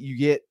 maybe you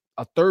get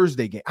a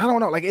Thursday game. I don't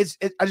know. Like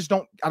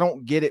I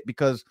don't get it,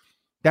 because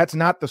that's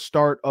not the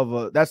start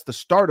of that's the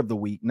start of the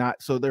week.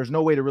 So there's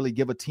no way to really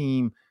give a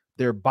team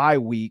their bye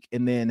week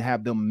and then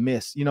have them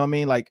miss, you know what I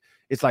mean? Like,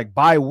 it's like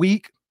bye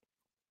week,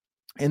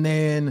 and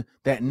then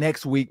that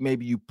next week,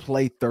 maybe you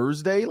play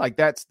Thursday. Like,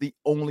 that's the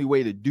only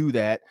way to do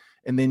that.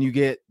 And then you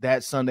get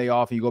that Sunday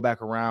off and you go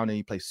back around and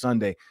you play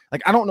Sunday.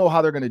 Like, I don't know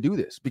how they're going to do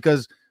this,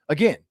 because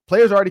again,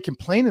 players are already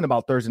complaining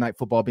about Thursday night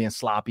football being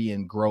sloppy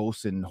and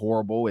gross and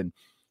horrible.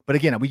 But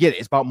again, we get it.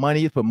 It's about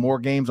money. It's put more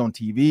games on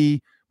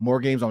TV, more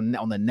games on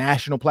the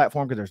national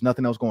platform, because there's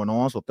nothing else going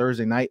on. So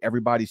Thursday night,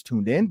 everybody's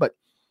tuned in. But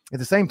at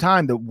the same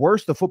time, the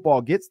worse the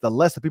football gets, the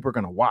less the people are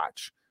going to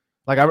watch.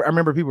 Like, I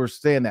remember people were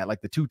saying that,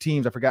 like the 2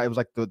 teams, I forgot, it was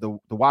like the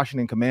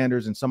Washington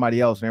Commanders and somebody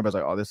else. And everybody's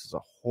like, oh, this is a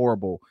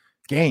horrible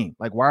game.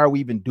 Like, why are we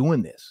even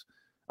doing this?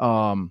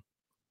 I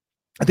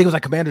think it was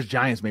like Commanders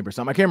Giants maybe or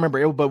something. I can't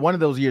remember. But one of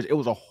those years, it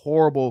was a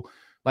horrible,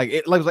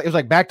 it was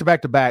like back to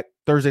back to back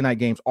Thursday night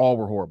games. All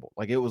were horrible.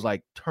 Like, it was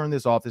like, turn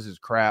this off. This is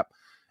crap.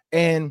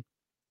 And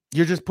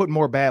you're just putting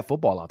more bad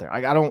football out there.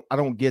 I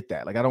don't get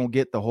that. Like, I don't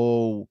get the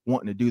whole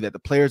wanting to do that. The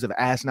players have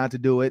asked not to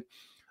do it.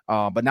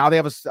 But now they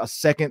have a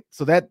second.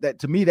 So that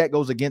to me, that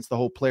goes against the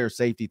whole player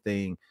safety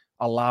thing.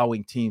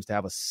 allowing teams to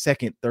have a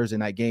second Thursday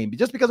night game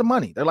just because of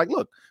money. They're like,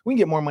 look, we can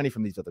get more money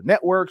from these other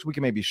networks. We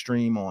can maybe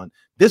stream on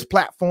this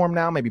platform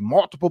now. Maybe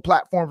multiple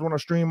platforms want to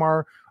stream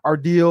our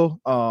deal.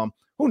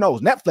 Who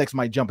knows? Netflix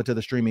might jump into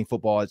the streaming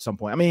football at some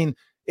point. I mean,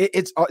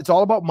 it's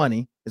all about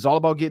money. It's all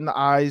about getting the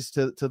eyes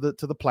to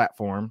the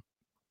platform.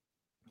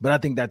 But I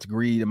think that's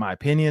greed, in my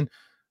opinion.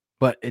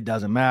 But it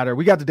doesn't matter.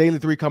 We got the Daily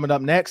 3 coming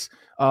up next.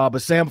 But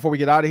Sam, before we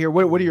get out of here,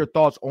 what are your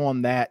thoughts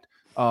on that?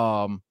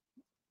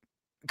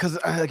 Because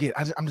again,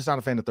 I'm just not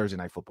a fan of Thursday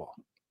night football.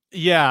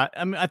 Yeah,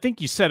 I mean, I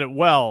think you said it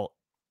well.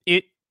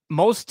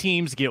 Most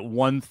teams get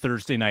one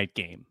Thursday night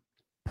game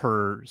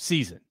per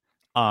season.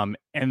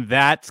 And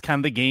that's kind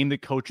of the game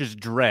that coaches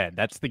dread.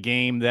 That's the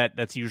game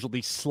that's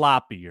usually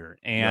sloppier.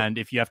 And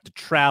if you have to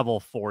travel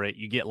for it,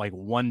 you get like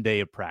 1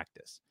 day of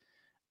practice.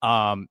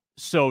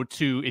 So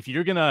if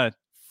you're going to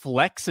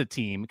flex a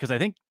team, because I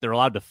think they're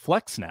allowed to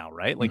flex now,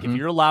 right? Like if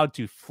you're allowed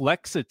to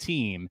flex a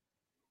team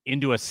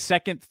into a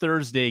second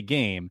Thursday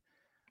game,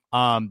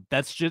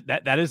 that's just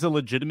that is a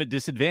legitimate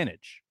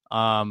disadvantage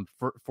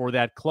for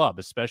that club,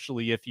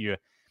 especially if you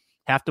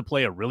have to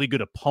play a really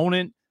good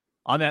opponent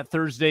on that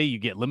Thursday. You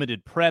get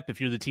limited prep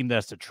if you're the team that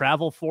has to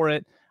travel for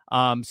it.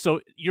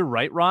 So you're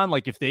right, Ron.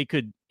 Like if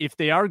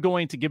they are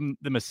going to give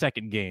them a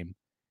second game,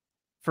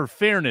 for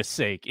fairness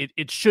sake,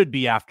 it should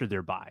be after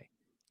their bye.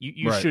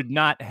 You should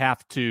not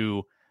have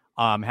to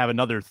have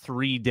another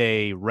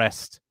 3-day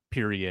rest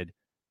period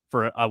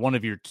for one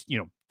of your,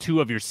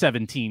 2 of your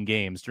 17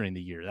 games during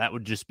the year. That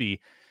would just be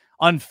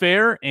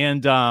unfair.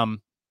 And, I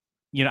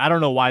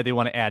don't know why they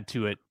want to add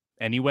to it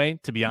anyway,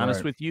 to be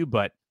honest with you.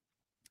 But,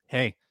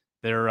 hey,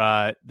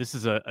 this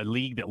is a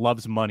league that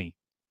loves money.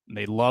 And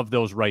they love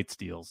those rights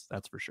deals.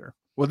 That's for sure.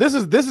 Well, this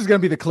is going to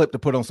be the clip to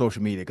put on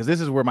social media because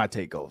this is where my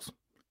take goes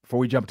before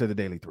we jump to the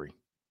Daily 3.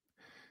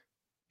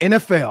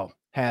 NFL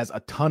has a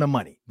ton of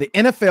money. The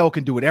NFL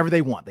can do whatever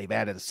they want. They've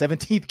added a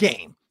 17th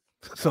game.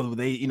 So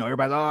they,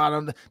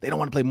 everybody's, they don't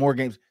want to play more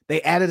games. They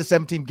added a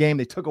 17th game.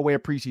 They took away a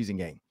preseason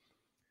game.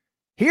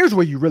 Here's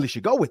where you really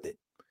should go with it.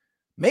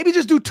 Maybe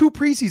just do 2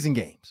 preseason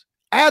games.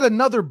 Add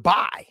another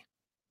bye.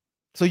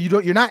 So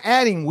you're not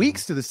adding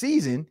weeks to the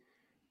season.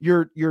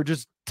 You're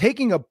just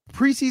taking a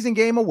preseason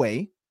game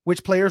away,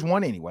 which players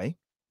want anyway.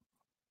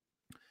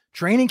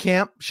 Training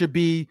camp should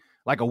be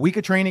like a week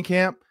of training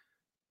camp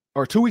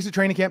or 2 weeks of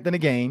training camp, then a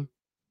game.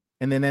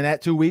 And then in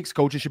that 2 weeks,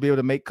 coaches should be able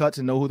to make cuts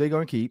and know who they're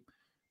going to keep.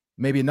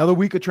 Maybe another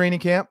week of training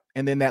camp,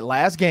 and then that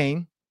last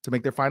game to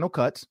make their final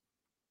cuts.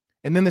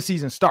 And then the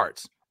season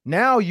starts.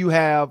 Now you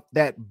have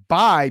that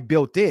bye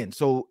built in.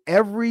 So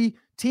every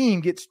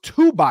team gets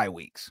 2 bye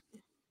weeks.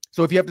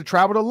 So if you have to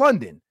travel to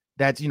London,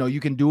 that's,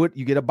 you can do it.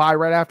 You get a bye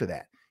right after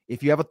that.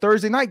 If you have a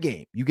Thursday night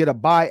game, you get a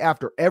bye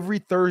after every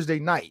Thursday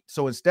night.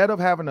 So instead of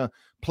having to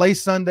play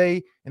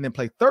Sunday and then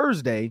play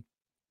Thursday,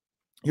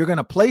 you're going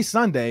to play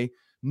Sunday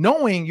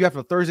knowing you have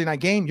a Thursday night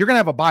game. You're going to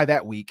have a bye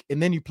that week,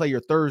 and then you play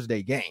your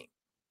Thursday game.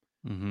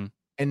 Mm-hmm.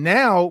 And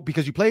now,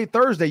 because you played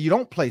Thursday, you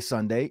don't play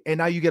Sunday, and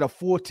now you get a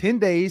full 10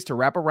 days to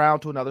wrap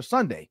around to another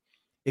Sunday.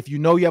 If you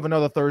know you have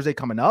another Thursday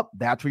coming up,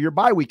 that's where your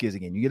bye week is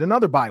again. You get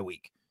another bye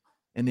week,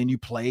 and then you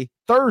play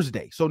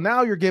Thursday. So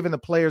now you're giving the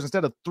players,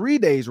 instead of 3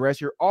 days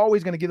rest, you're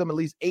always going to give them at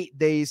least 8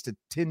 days to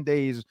 10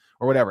 days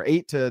or whatever,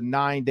 8 to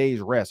 9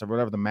 days rest or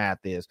whatever the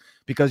math is.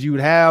 Because you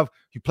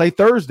play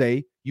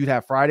Thursday, you'd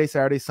have Friday,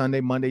 Saturday,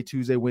 Sunday, Monday,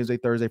 Tuesday, Wednesday,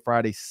 Thursday,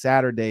 Friday,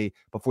 Saturday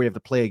before you have to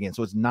play again.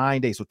 So it's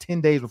 9 days. So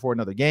 10 days before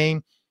another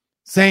game.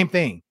 Same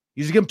thing.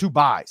 You just give them 2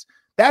 buys.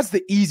 That's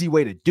the easy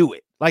way to do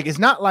it. Like, it's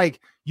not like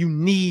you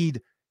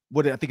need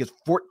what I think is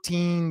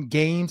 14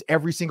 games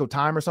every single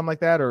time or something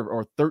like that,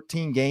 or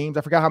 13 games.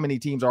 I forgot how many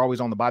teams are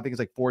always on the bye. I think it's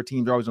like 4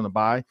 teams are always on the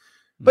bye.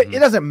 But it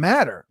doesn't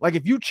matter. Like,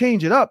 if you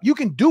change it up, you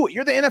can do it.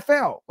 You're the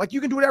NFL. Like,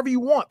 you can do whatever you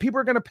want. People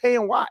are going to pay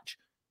and watch.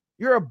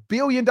 You're $1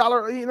 billion, and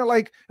we're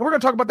going to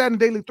talk about that in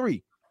Daily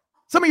 3.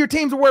 Some of your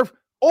teams are worth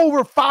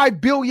over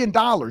 $5 billion.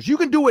 You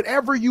can do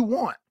whatever you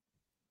want.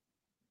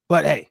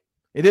 But hey,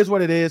 it is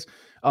what it is.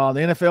 The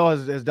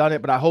NFL has done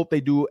it, but I hope they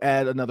do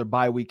add another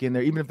bye week in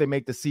there, even if they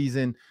make the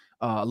season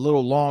a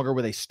little longer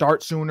where they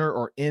start sooner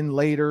or end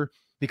later.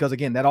 Because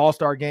again, that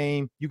All-Star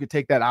game, you could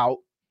take that out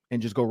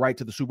and just go right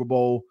to the Super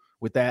Bowl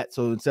with that.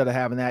 So instead of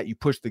having that, you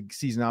push the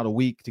season out a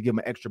week to give them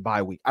an extra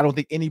bye week. I don't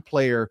think any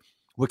player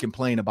would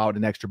complain about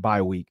an extra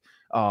bye week,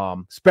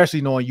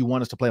 especially knowing you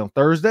want us to play on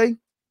Thursday.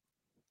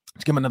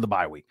 Let's give them another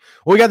bye week.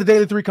 Well, we got the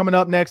Daily 3 coming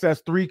up next.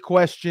 That's 3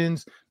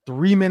 questions,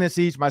 3 minutes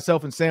each.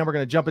 Myself and Sam, we're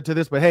going to jump into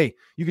this. But hey,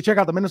 you can check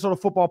out the Minnesota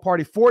Football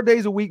Party 4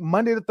 days a week,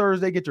 Monday to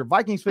Thursday. Get your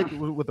Vikings fix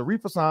with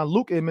Arif Hassan,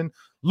 Luke Inman,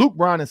 Luke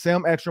Bryan, and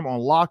Sam Ekstrom on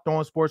Locked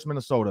On Sports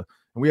Minnesota.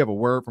 And we have a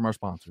word from our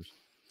sponsors.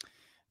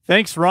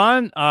 Thanks,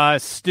 Ron.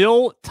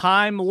 Still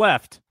time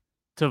left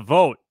to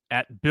vote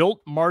at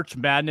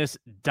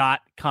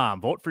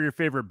BuiltMarchMadness.com. Vote for your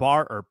favorite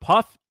bar or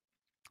puff.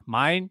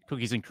 Mine,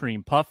 cookies and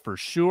cream puff for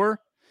sure.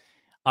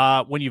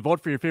 When you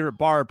vote for your favorite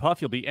bar or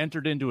puff, you'll be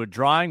entered into a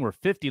drawing where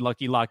 50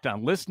 lucky Locked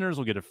On listeners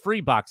will get a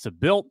free box of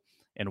Built,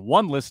 and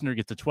one listener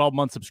gets a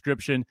 12-month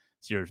subscription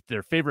to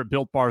their favorite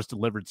Built bars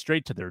delivered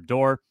straight to their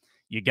door.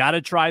 You got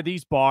to try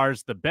these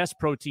bars, the best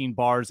protein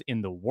bars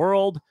in the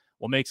world.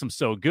 What makes them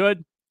so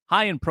good?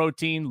 High in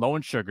protein, low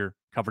in sugar,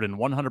 covered in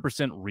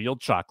 100% real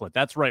chocolate.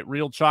 That's right,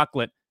 real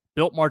chocolate.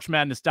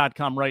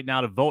 BuiltMarchMadness.com right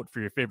now to vote for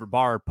your favorite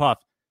bar or puff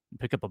and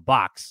pick up a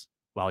box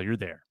while you're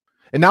there.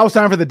 And now it's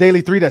time for the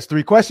Daily 3. That's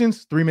 3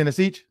 questions, 3 minutes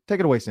each. Take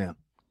it away, Sam.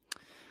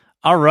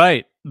 All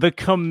right. The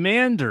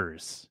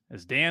Commanders,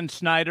 as Dan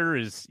Snyder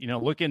is,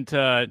 looking to,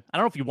 I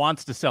don't know if he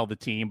wants to sell the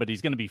team, but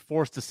he's going to be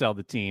forced to sell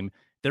the team.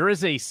 There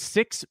is a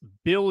 $6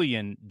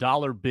 billion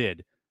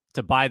bid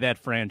to buy that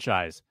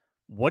franchise.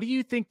 What do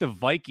you think the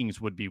Vikings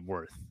would be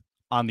worth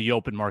on the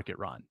open market,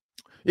 Ron?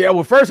 Yeah,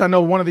 well, first, I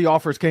know one of the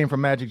offers came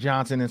from Magic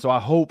Johnson, and so I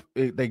hope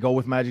they go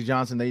with Magic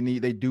Johnson. They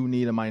do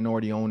need a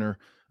minority owner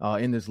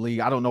in this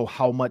league. I don't know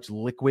how much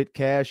liquid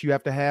cash you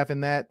have to have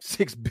in that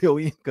 $6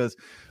 billion, because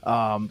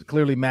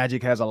clearly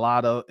Magic has a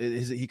lot of,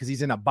 because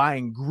he's in a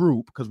buying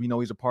group, because we know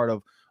he's a part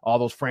of all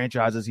those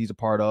franchises he's a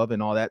part of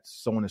and all that,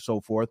 so on and so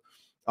forth.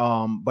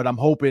 But I'm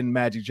hoping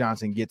Magic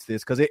Johnson gets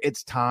this, because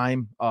it's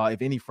time.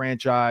 If any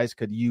franchise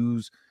could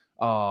use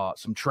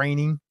some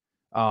training,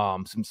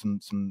 some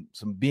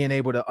being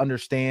able to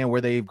understand where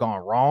they've gone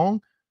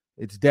wrong,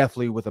 it's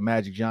definitely with a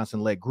Magic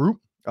Johnson led group.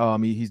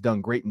 He's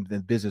done great in the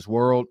business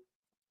world,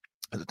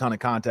 has a ton of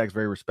contacts,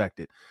 very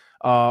respected.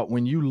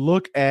 When you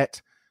look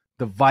at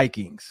the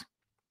Vikings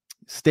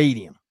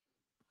stadium,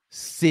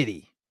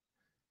 city,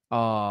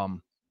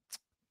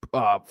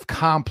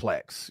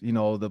 complex,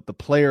 the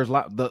players,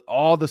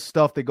 all the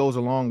stuff that goes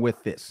along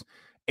with this,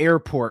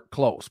 airport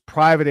close,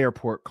 private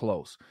airport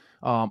close.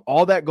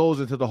 All that goes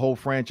into the whole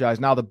franchise.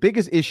 Now, the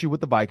biggest issue with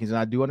the Vikings, and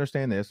I do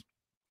understand this,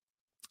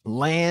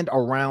 land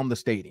around the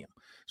stadium.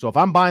 So if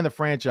I'm buying the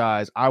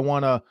franchise, I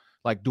want to,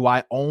 do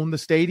I own the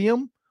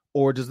stadium,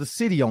 or does the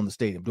city own the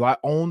stadium? Do I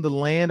own the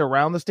land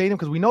around the stadium?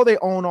 Because we know they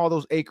own all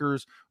those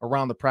acres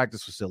around the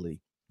practice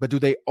facility. But do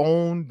they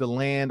own the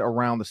land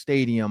around the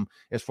stadium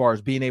as far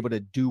as being able to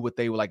do what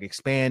they were like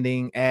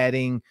expanding,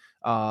 adding,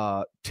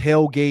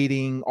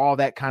 tailgating, all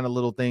that kind of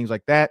little things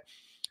like that?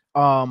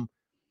 But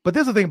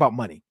there's the thing about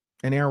money.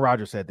 And Aaron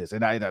Rodgers said this,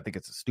 and I think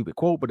it's a stupid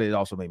quote, but it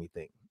also made me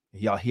think.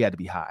 He had to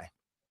be high,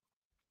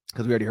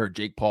 because we already heard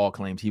Jake Paul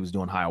claims he was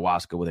doing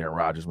ayahuasca with Aaron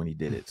Rodgers when he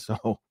did it.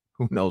 So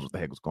who knows what the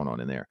heck was going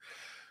on in there.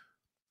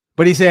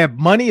 But he said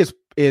money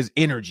is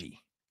energy,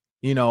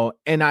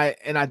 and I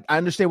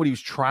understand what he was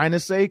trying to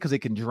say, because it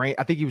can drain.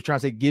 I think he was trying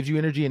to say it gives you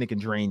energy and it can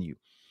drain you.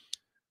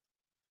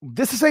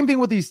 This is the same thing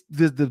with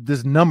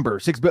this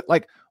number 6, but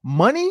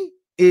money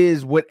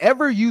is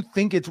whatever you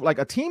think it's like.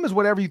 A team is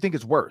whatever you think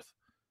it's worth.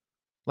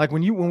 Like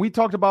when we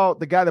talked about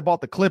the guy that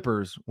bought the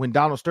Clippers when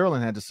Donald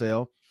Sterling had to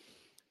sell,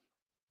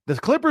 the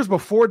Clippers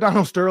before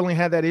Donald Sterling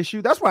had that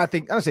issue. That's why I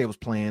don't say it was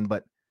planned,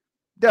 but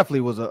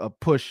definitely was a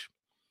push.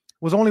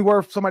 Was only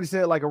worth, somebody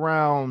said,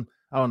 around,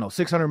 I don't know,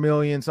 600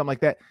 million, something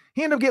like that.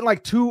 He ended up getting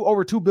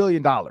over $2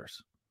 billion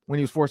when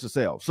he was forced to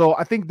sell. So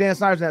I think Dan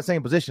Snyder's in that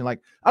same position. I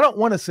don't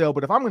want to sell,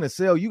 but if I'm going to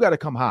sell, you got to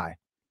come high.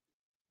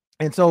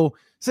 And so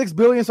 $6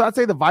 billion. So I'd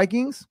say the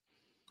Vikings,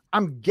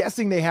 I'm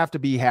guessing they have to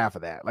be half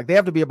of that. They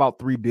have to be about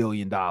 $3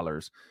 billion.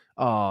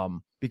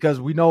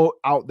 Because we know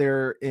out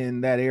there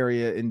in that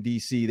area in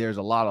DC, there's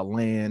a lot of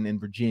land in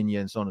Virginia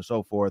and so on and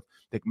so forth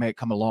that may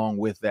come along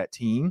with that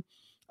team.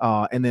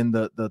 And then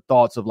the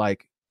thoughts of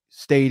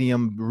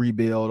stadium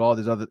rebuild, all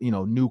this other,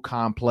 new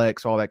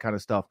complex, all that kind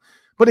of stuff.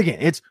 But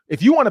again,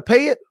 if you want to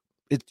pay it,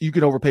 you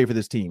can overpay for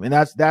this team. And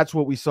that's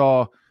what we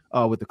saw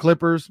with the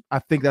Clippers. I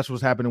think that's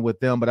what's happening with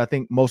them. But I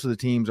think most of the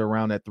teams are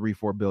around that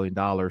 $3-4 billion.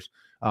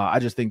 I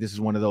just think this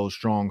is one of those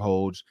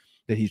strongholds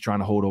that he's trying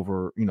to hold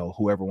over,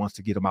 whoever wants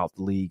to get him out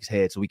the league's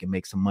head so he can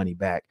make some money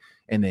back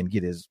and then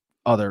get his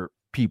other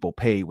people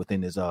paid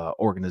within his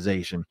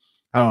organization.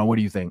 I don't know. What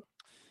do you think?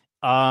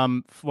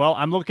 Well,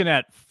 I'm looking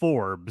at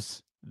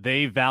Forbes.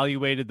 They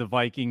evaluated the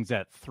Vikings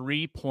at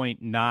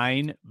 $3.9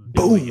 billion.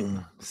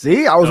 Boom.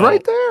 See, I was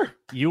right there.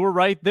 You were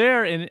right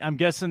there. And I'm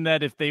guessing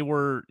that if they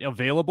were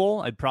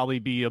available, I'd probably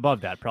be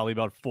above that, probably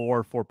about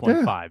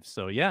 4.5. Yeah.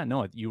 So yeah,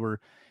 no, you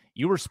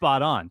were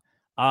spot on.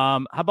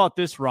 How about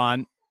this,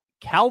 Ron?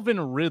 Calvin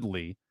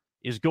Ridley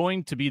is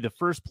going to be the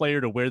first player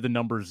to wear the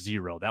number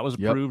 0. That was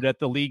approved at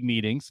the league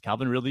meetings.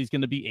 Calvin Ridley is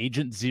going to be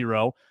Agent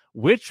 0.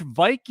 Which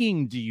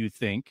Viking do you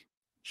think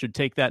should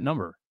take that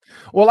number?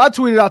 Well, I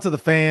tweeted out to the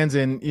fans,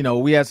 and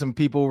we had some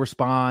people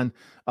respond,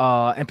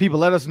 and people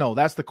let us know.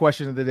 That's the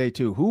question of the day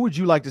too. Who would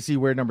you like to see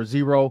wear number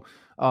 0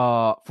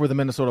 for the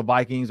Minnesota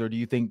Vikings, or do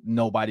you think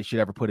nobody should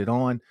ever put it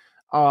on?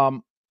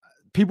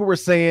 People were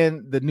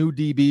saying the new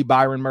DB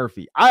Byron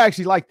Murphy. I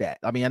actually like that.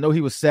 I mean, I know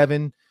he was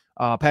 7.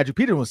 Patrick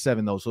Peterson was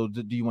 7 though. So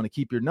do you want to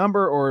keep your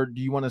number, or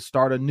do you want to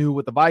start anew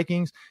with the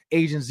Vikings?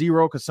 Agent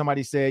 0, because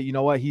somebody said, you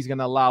know what, he's going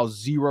to allow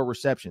 0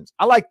 receptions.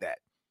 I like that.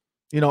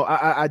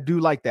 I do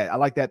like that. I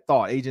like that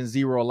thought. Agent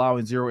 0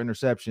 allowing 0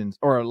 interceptions,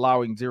 or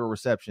allowing 0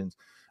 receptions.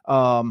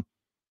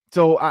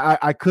 So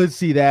I could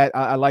see that.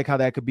 I like how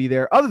that could be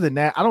there. Other than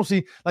that, I don't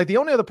see, the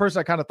only other person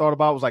I kind of thought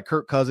about was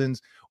Kirk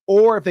Cousins,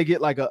 or if they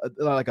get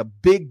a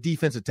big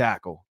defensive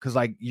tackle, because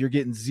you're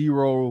getting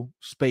 0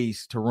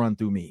 space to run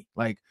through me.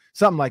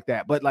 something like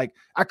that. But like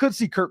I could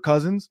see Kirk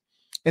Cousins.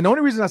 And the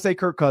only reason I say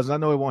Kirk Cousins, I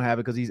know he won't have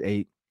it because he's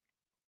 8,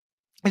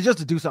 is just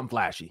to do something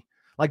flashy.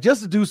 Like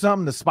just to do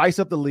something to spice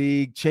up the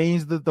league,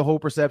 change the whole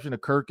perception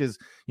of Kirk is,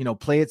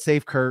 play it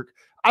safe Kirk.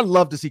 I'd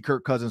love to see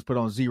Kirk Cousins put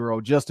on 0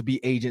 just to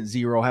be Agent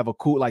 0, have a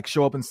cool, like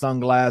show up in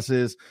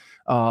sunglasses,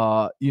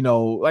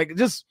 like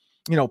just,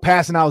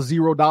 passing out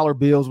 $0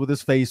 bills with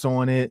his face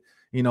on it,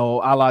 a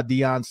la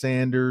Deion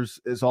Sanders.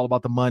 It's all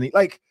about the money.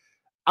 Like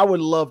I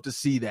would love to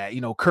see that,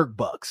 Kirk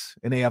Bucks,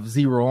 and they have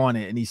 0 on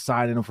it and he's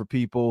signing them for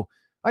people.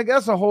 Like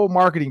that's a whole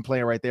marketing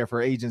plan right there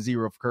for Agent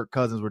 0 if Kirk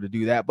Cousins were to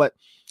do that. But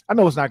I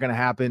know it's not going to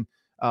happen.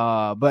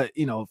 But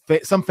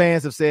some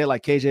fans have said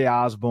like KJ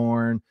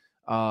Osborne,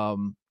 I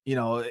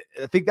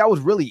think that was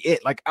really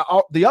it. Like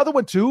the other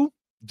one too,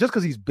 just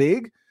because he's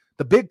big,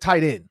 the big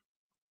tight end.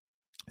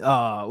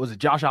 Was it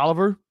Josh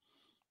Oliver?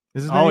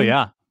 Is his name? Oh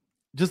yeah.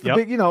 Just the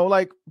big,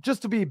 like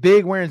just to be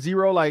big, wearing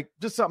 0, like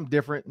just something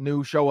different,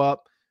 new, show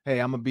up. Hey,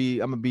 I'm gonna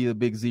be the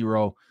big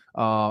 0.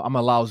 I'm gonna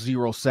allow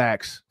 0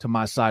 sacks to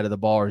my side of the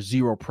ball, or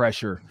 0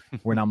 pressure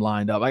when I'm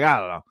lined up. Like I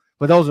don't know.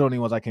 But those are the only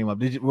ones I came up.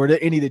 Were there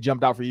any that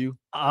jumped out for you?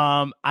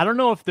 I don't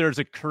know if there's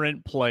a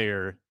current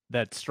player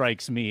that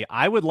strikes me.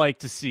 I would like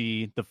to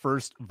see the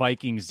first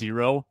Viking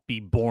 0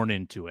 be born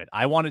into it.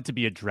 I want it to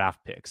be a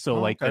draft pick.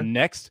 So the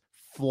next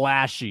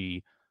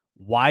flashy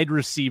wide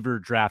receiver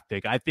draft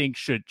pick, I think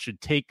should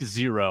take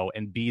 0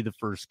 and be the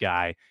first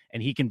guy,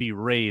 and he can be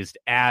raised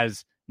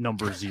as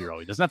number 0.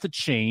 He doesn't have to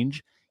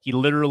change. He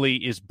literally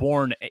is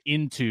born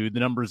into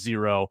the number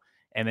 0,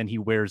 and then he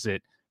wears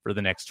it for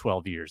the next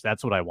 12 years.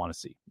 That's what I want to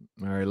see.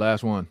 All right,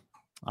 last one.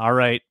 All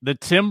right. The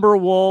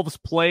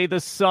Timberwolves play the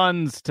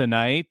Suns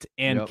tonight,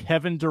 and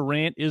Kevin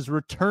Durant is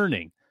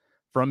returning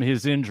from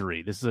his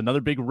injury. This is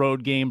another big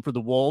road game for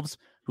the Wolves,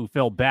 who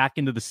fell back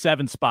into the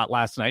 7th spot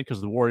last night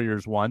because the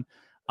Warriors won.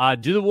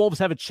 Do the Wolves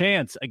have a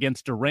chance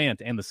against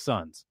Durant and the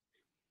Suns?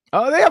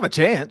 They have a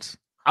chance.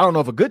 I don't know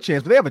if a good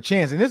chance, but they have a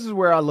chance. And this is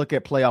where I look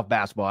at playoff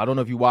basketball. I don't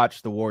know if you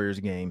watched the Warriors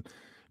game.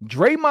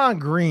 Draymond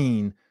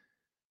Green,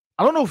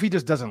 I don't know if he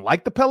just doesn't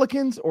like the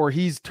Pelicans or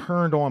he's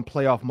turned on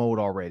playoff mode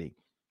already.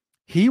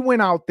 He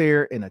went out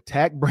there and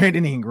attacked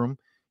Brandon Ingram.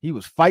 He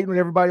was fighting with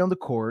everybody on the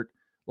court.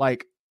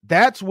 Like,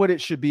 that's what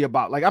it should be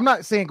about. Like, I'm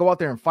not saying go out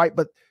there and fight,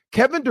 but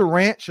Kevin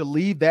Durant should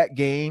leave that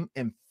game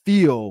and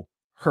feel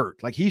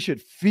hurt. Like, he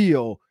should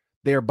feel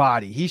their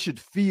body. He should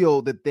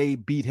feel that they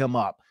beat him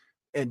up.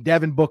 And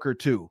Devin Booker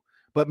too.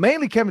 But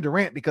mainly Kevin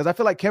Durant, because I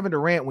feel like Kevin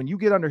Durant, when you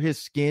get under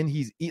his skin,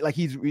 he's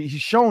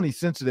shown he's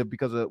sensitive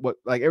because of what,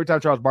 like every time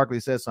Charles Barkley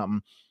says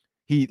something,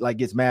 he like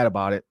gets mad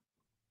about it.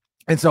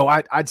 And so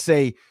I'd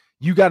say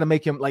you got to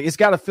make him like, it's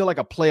got to feel like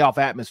a playoff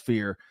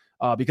atmosphere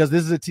because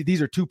these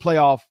are 2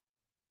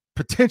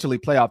 potentially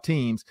playoff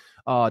teams.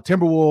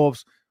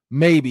 Timberwolves,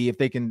 maybe if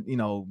they can,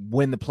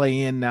 win the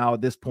play-in now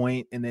at this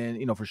point, and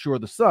then, for sure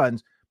the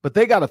Suns, but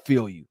they got to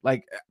feel you.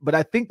 Like, but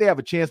I think they have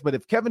a chance. But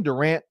if Kevin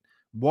Durant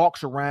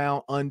walks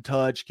around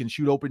untouched, can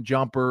shoot open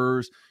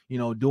jumpers,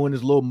 doing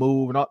his little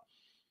move and all,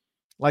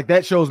 like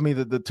that shows me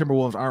that the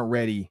Timberwolves aren't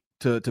ready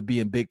to be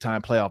in big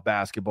time playoff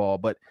basketball.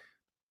 But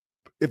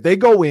if they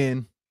go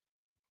in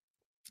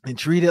and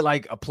treat it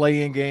like a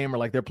play-in game or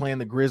like they're playing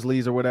the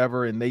Grizzlies or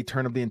whatever, and they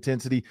turn up the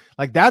intensity,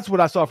 like that's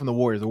what I saw from the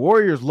Warriors. The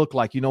Warriors look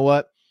like, you know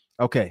what?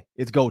 Okay,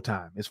 it's go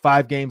time. It's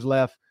 5 games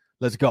left.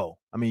 Let's go.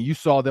 I mean, you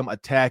saw them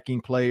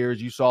attacking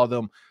players. You saw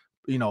them,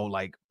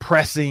 like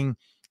pressing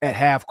at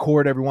half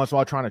court every once in a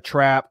while, trying to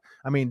trap.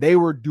 I mean, they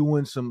were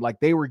doing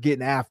they were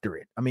getting after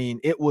it. I mean,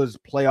 it was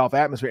playoff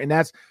atmosphere. And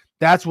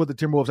that's what the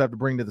Timberwolves have to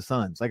bring to the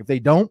Suns. Like if they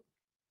don't,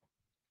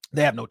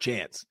 they have no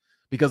chance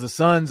because the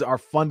Suns are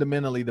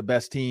fundamentally the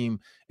best team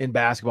in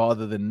basketball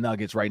other than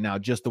Nuggets right now,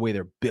 just the way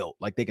they're built.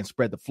 Like they can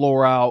spread the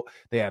floor out.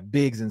 They have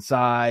bigs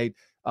inside.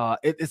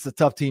 It's a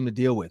tough team to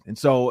deal with. And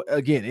so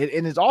again,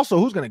 and it's also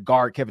who's going to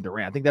guard Kevin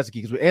Durant. I think that's the key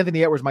because with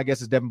Anthony Edwards, my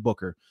guess is Devin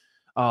Booker.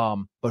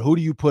 But who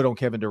do you put on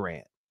Kevin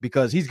Durant?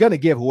 Because he's going to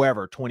give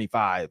whoever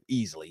 25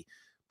 easily,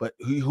 but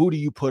who do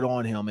you put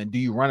on him? And do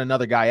you run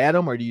another guy at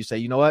him? Or do you say,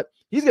 you know what?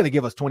 He's going to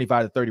give us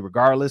 25 to 30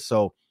 regardless.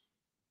 So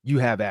you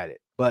have at it.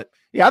 But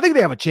yeah, I think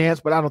they have a chance,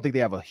 but I don't think they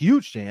have a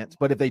huge chance.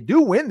 But if they do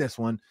win this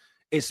one,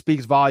 it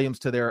speaks volumes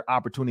to their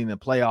opportunity in the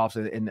playoffs.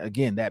 And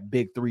again, that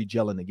big 3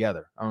 gelling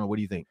together. I don't know. What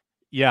do you think?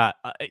 Yeah,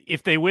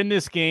 if they win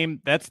this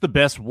game, that's the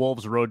best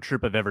Wolves road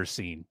trip I've ever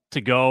seen.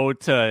 To go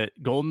to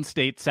Golden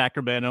State,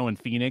 Sacramento, and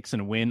Phoenix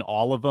and win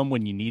all of them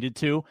when you needed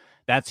to,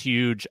 that's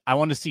huge. I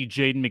want to see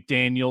Jaden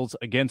McDaniels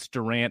against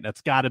Durant. That's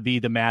got to be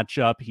the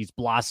matchup. He's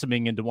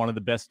blossoming into one of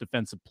the best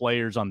defensive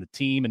players on the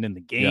team and in the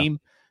game.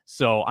 Yeah.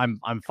 So I'm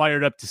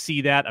fired up to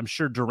see that. I'm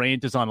sure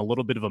Durant is on a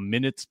little bit of a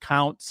minutes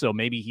count, so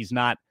maybe he's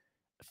not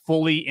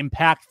fully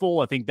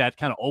impactful. I think that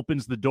kind of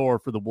opens the door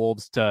for the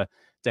Wolves to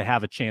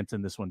have a chance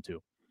in this one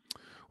too.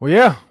 Well,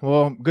 yeah.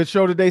 Well, good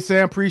show today,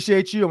 Sam.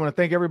 Appreciate you. I want to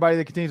thank everybody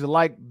that continues to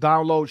like,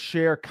 download,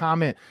 share,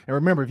 comment. And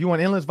remember, if you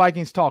want Endless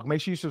Vikings talk,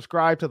 make sure you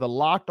subscribe to the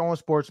Locked On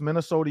Sports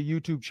Minnesota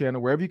YouTube channel,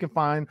 wherever you can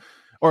find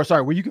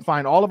where you can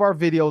find all of our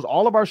videos,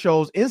 all of our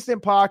shows,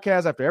 instant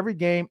podcasts after every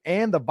game,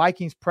 and the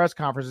Vikings press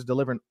conferences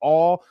delivering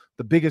all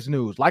the biggest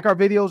news. Like our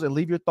videos and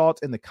leave your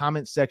thoughts in the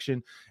comment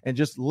section, and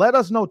just let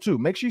us know too.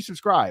 Make sure you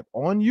subscribe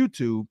on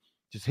YouTube.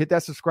 Just hit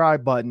that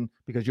subscribe button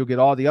because you'll get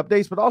all the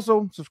updates, but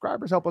also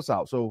subscribers help us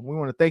out. So we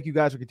want to thank you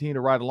guys for continuing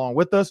to ride along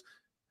with us,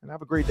 and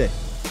have a great day.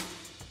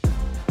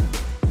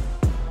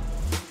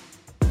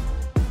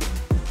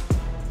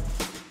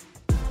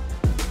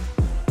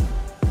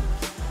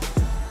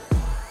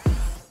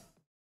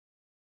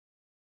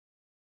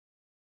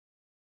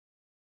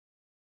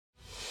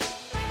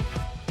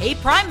 Hey,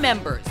 Prime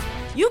members,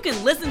 you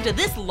can listen to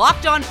this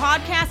Locked On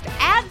podcast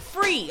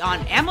ad-free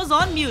on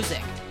Amazon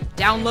Music.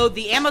 Download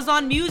the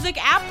Amazon Music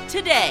app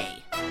today.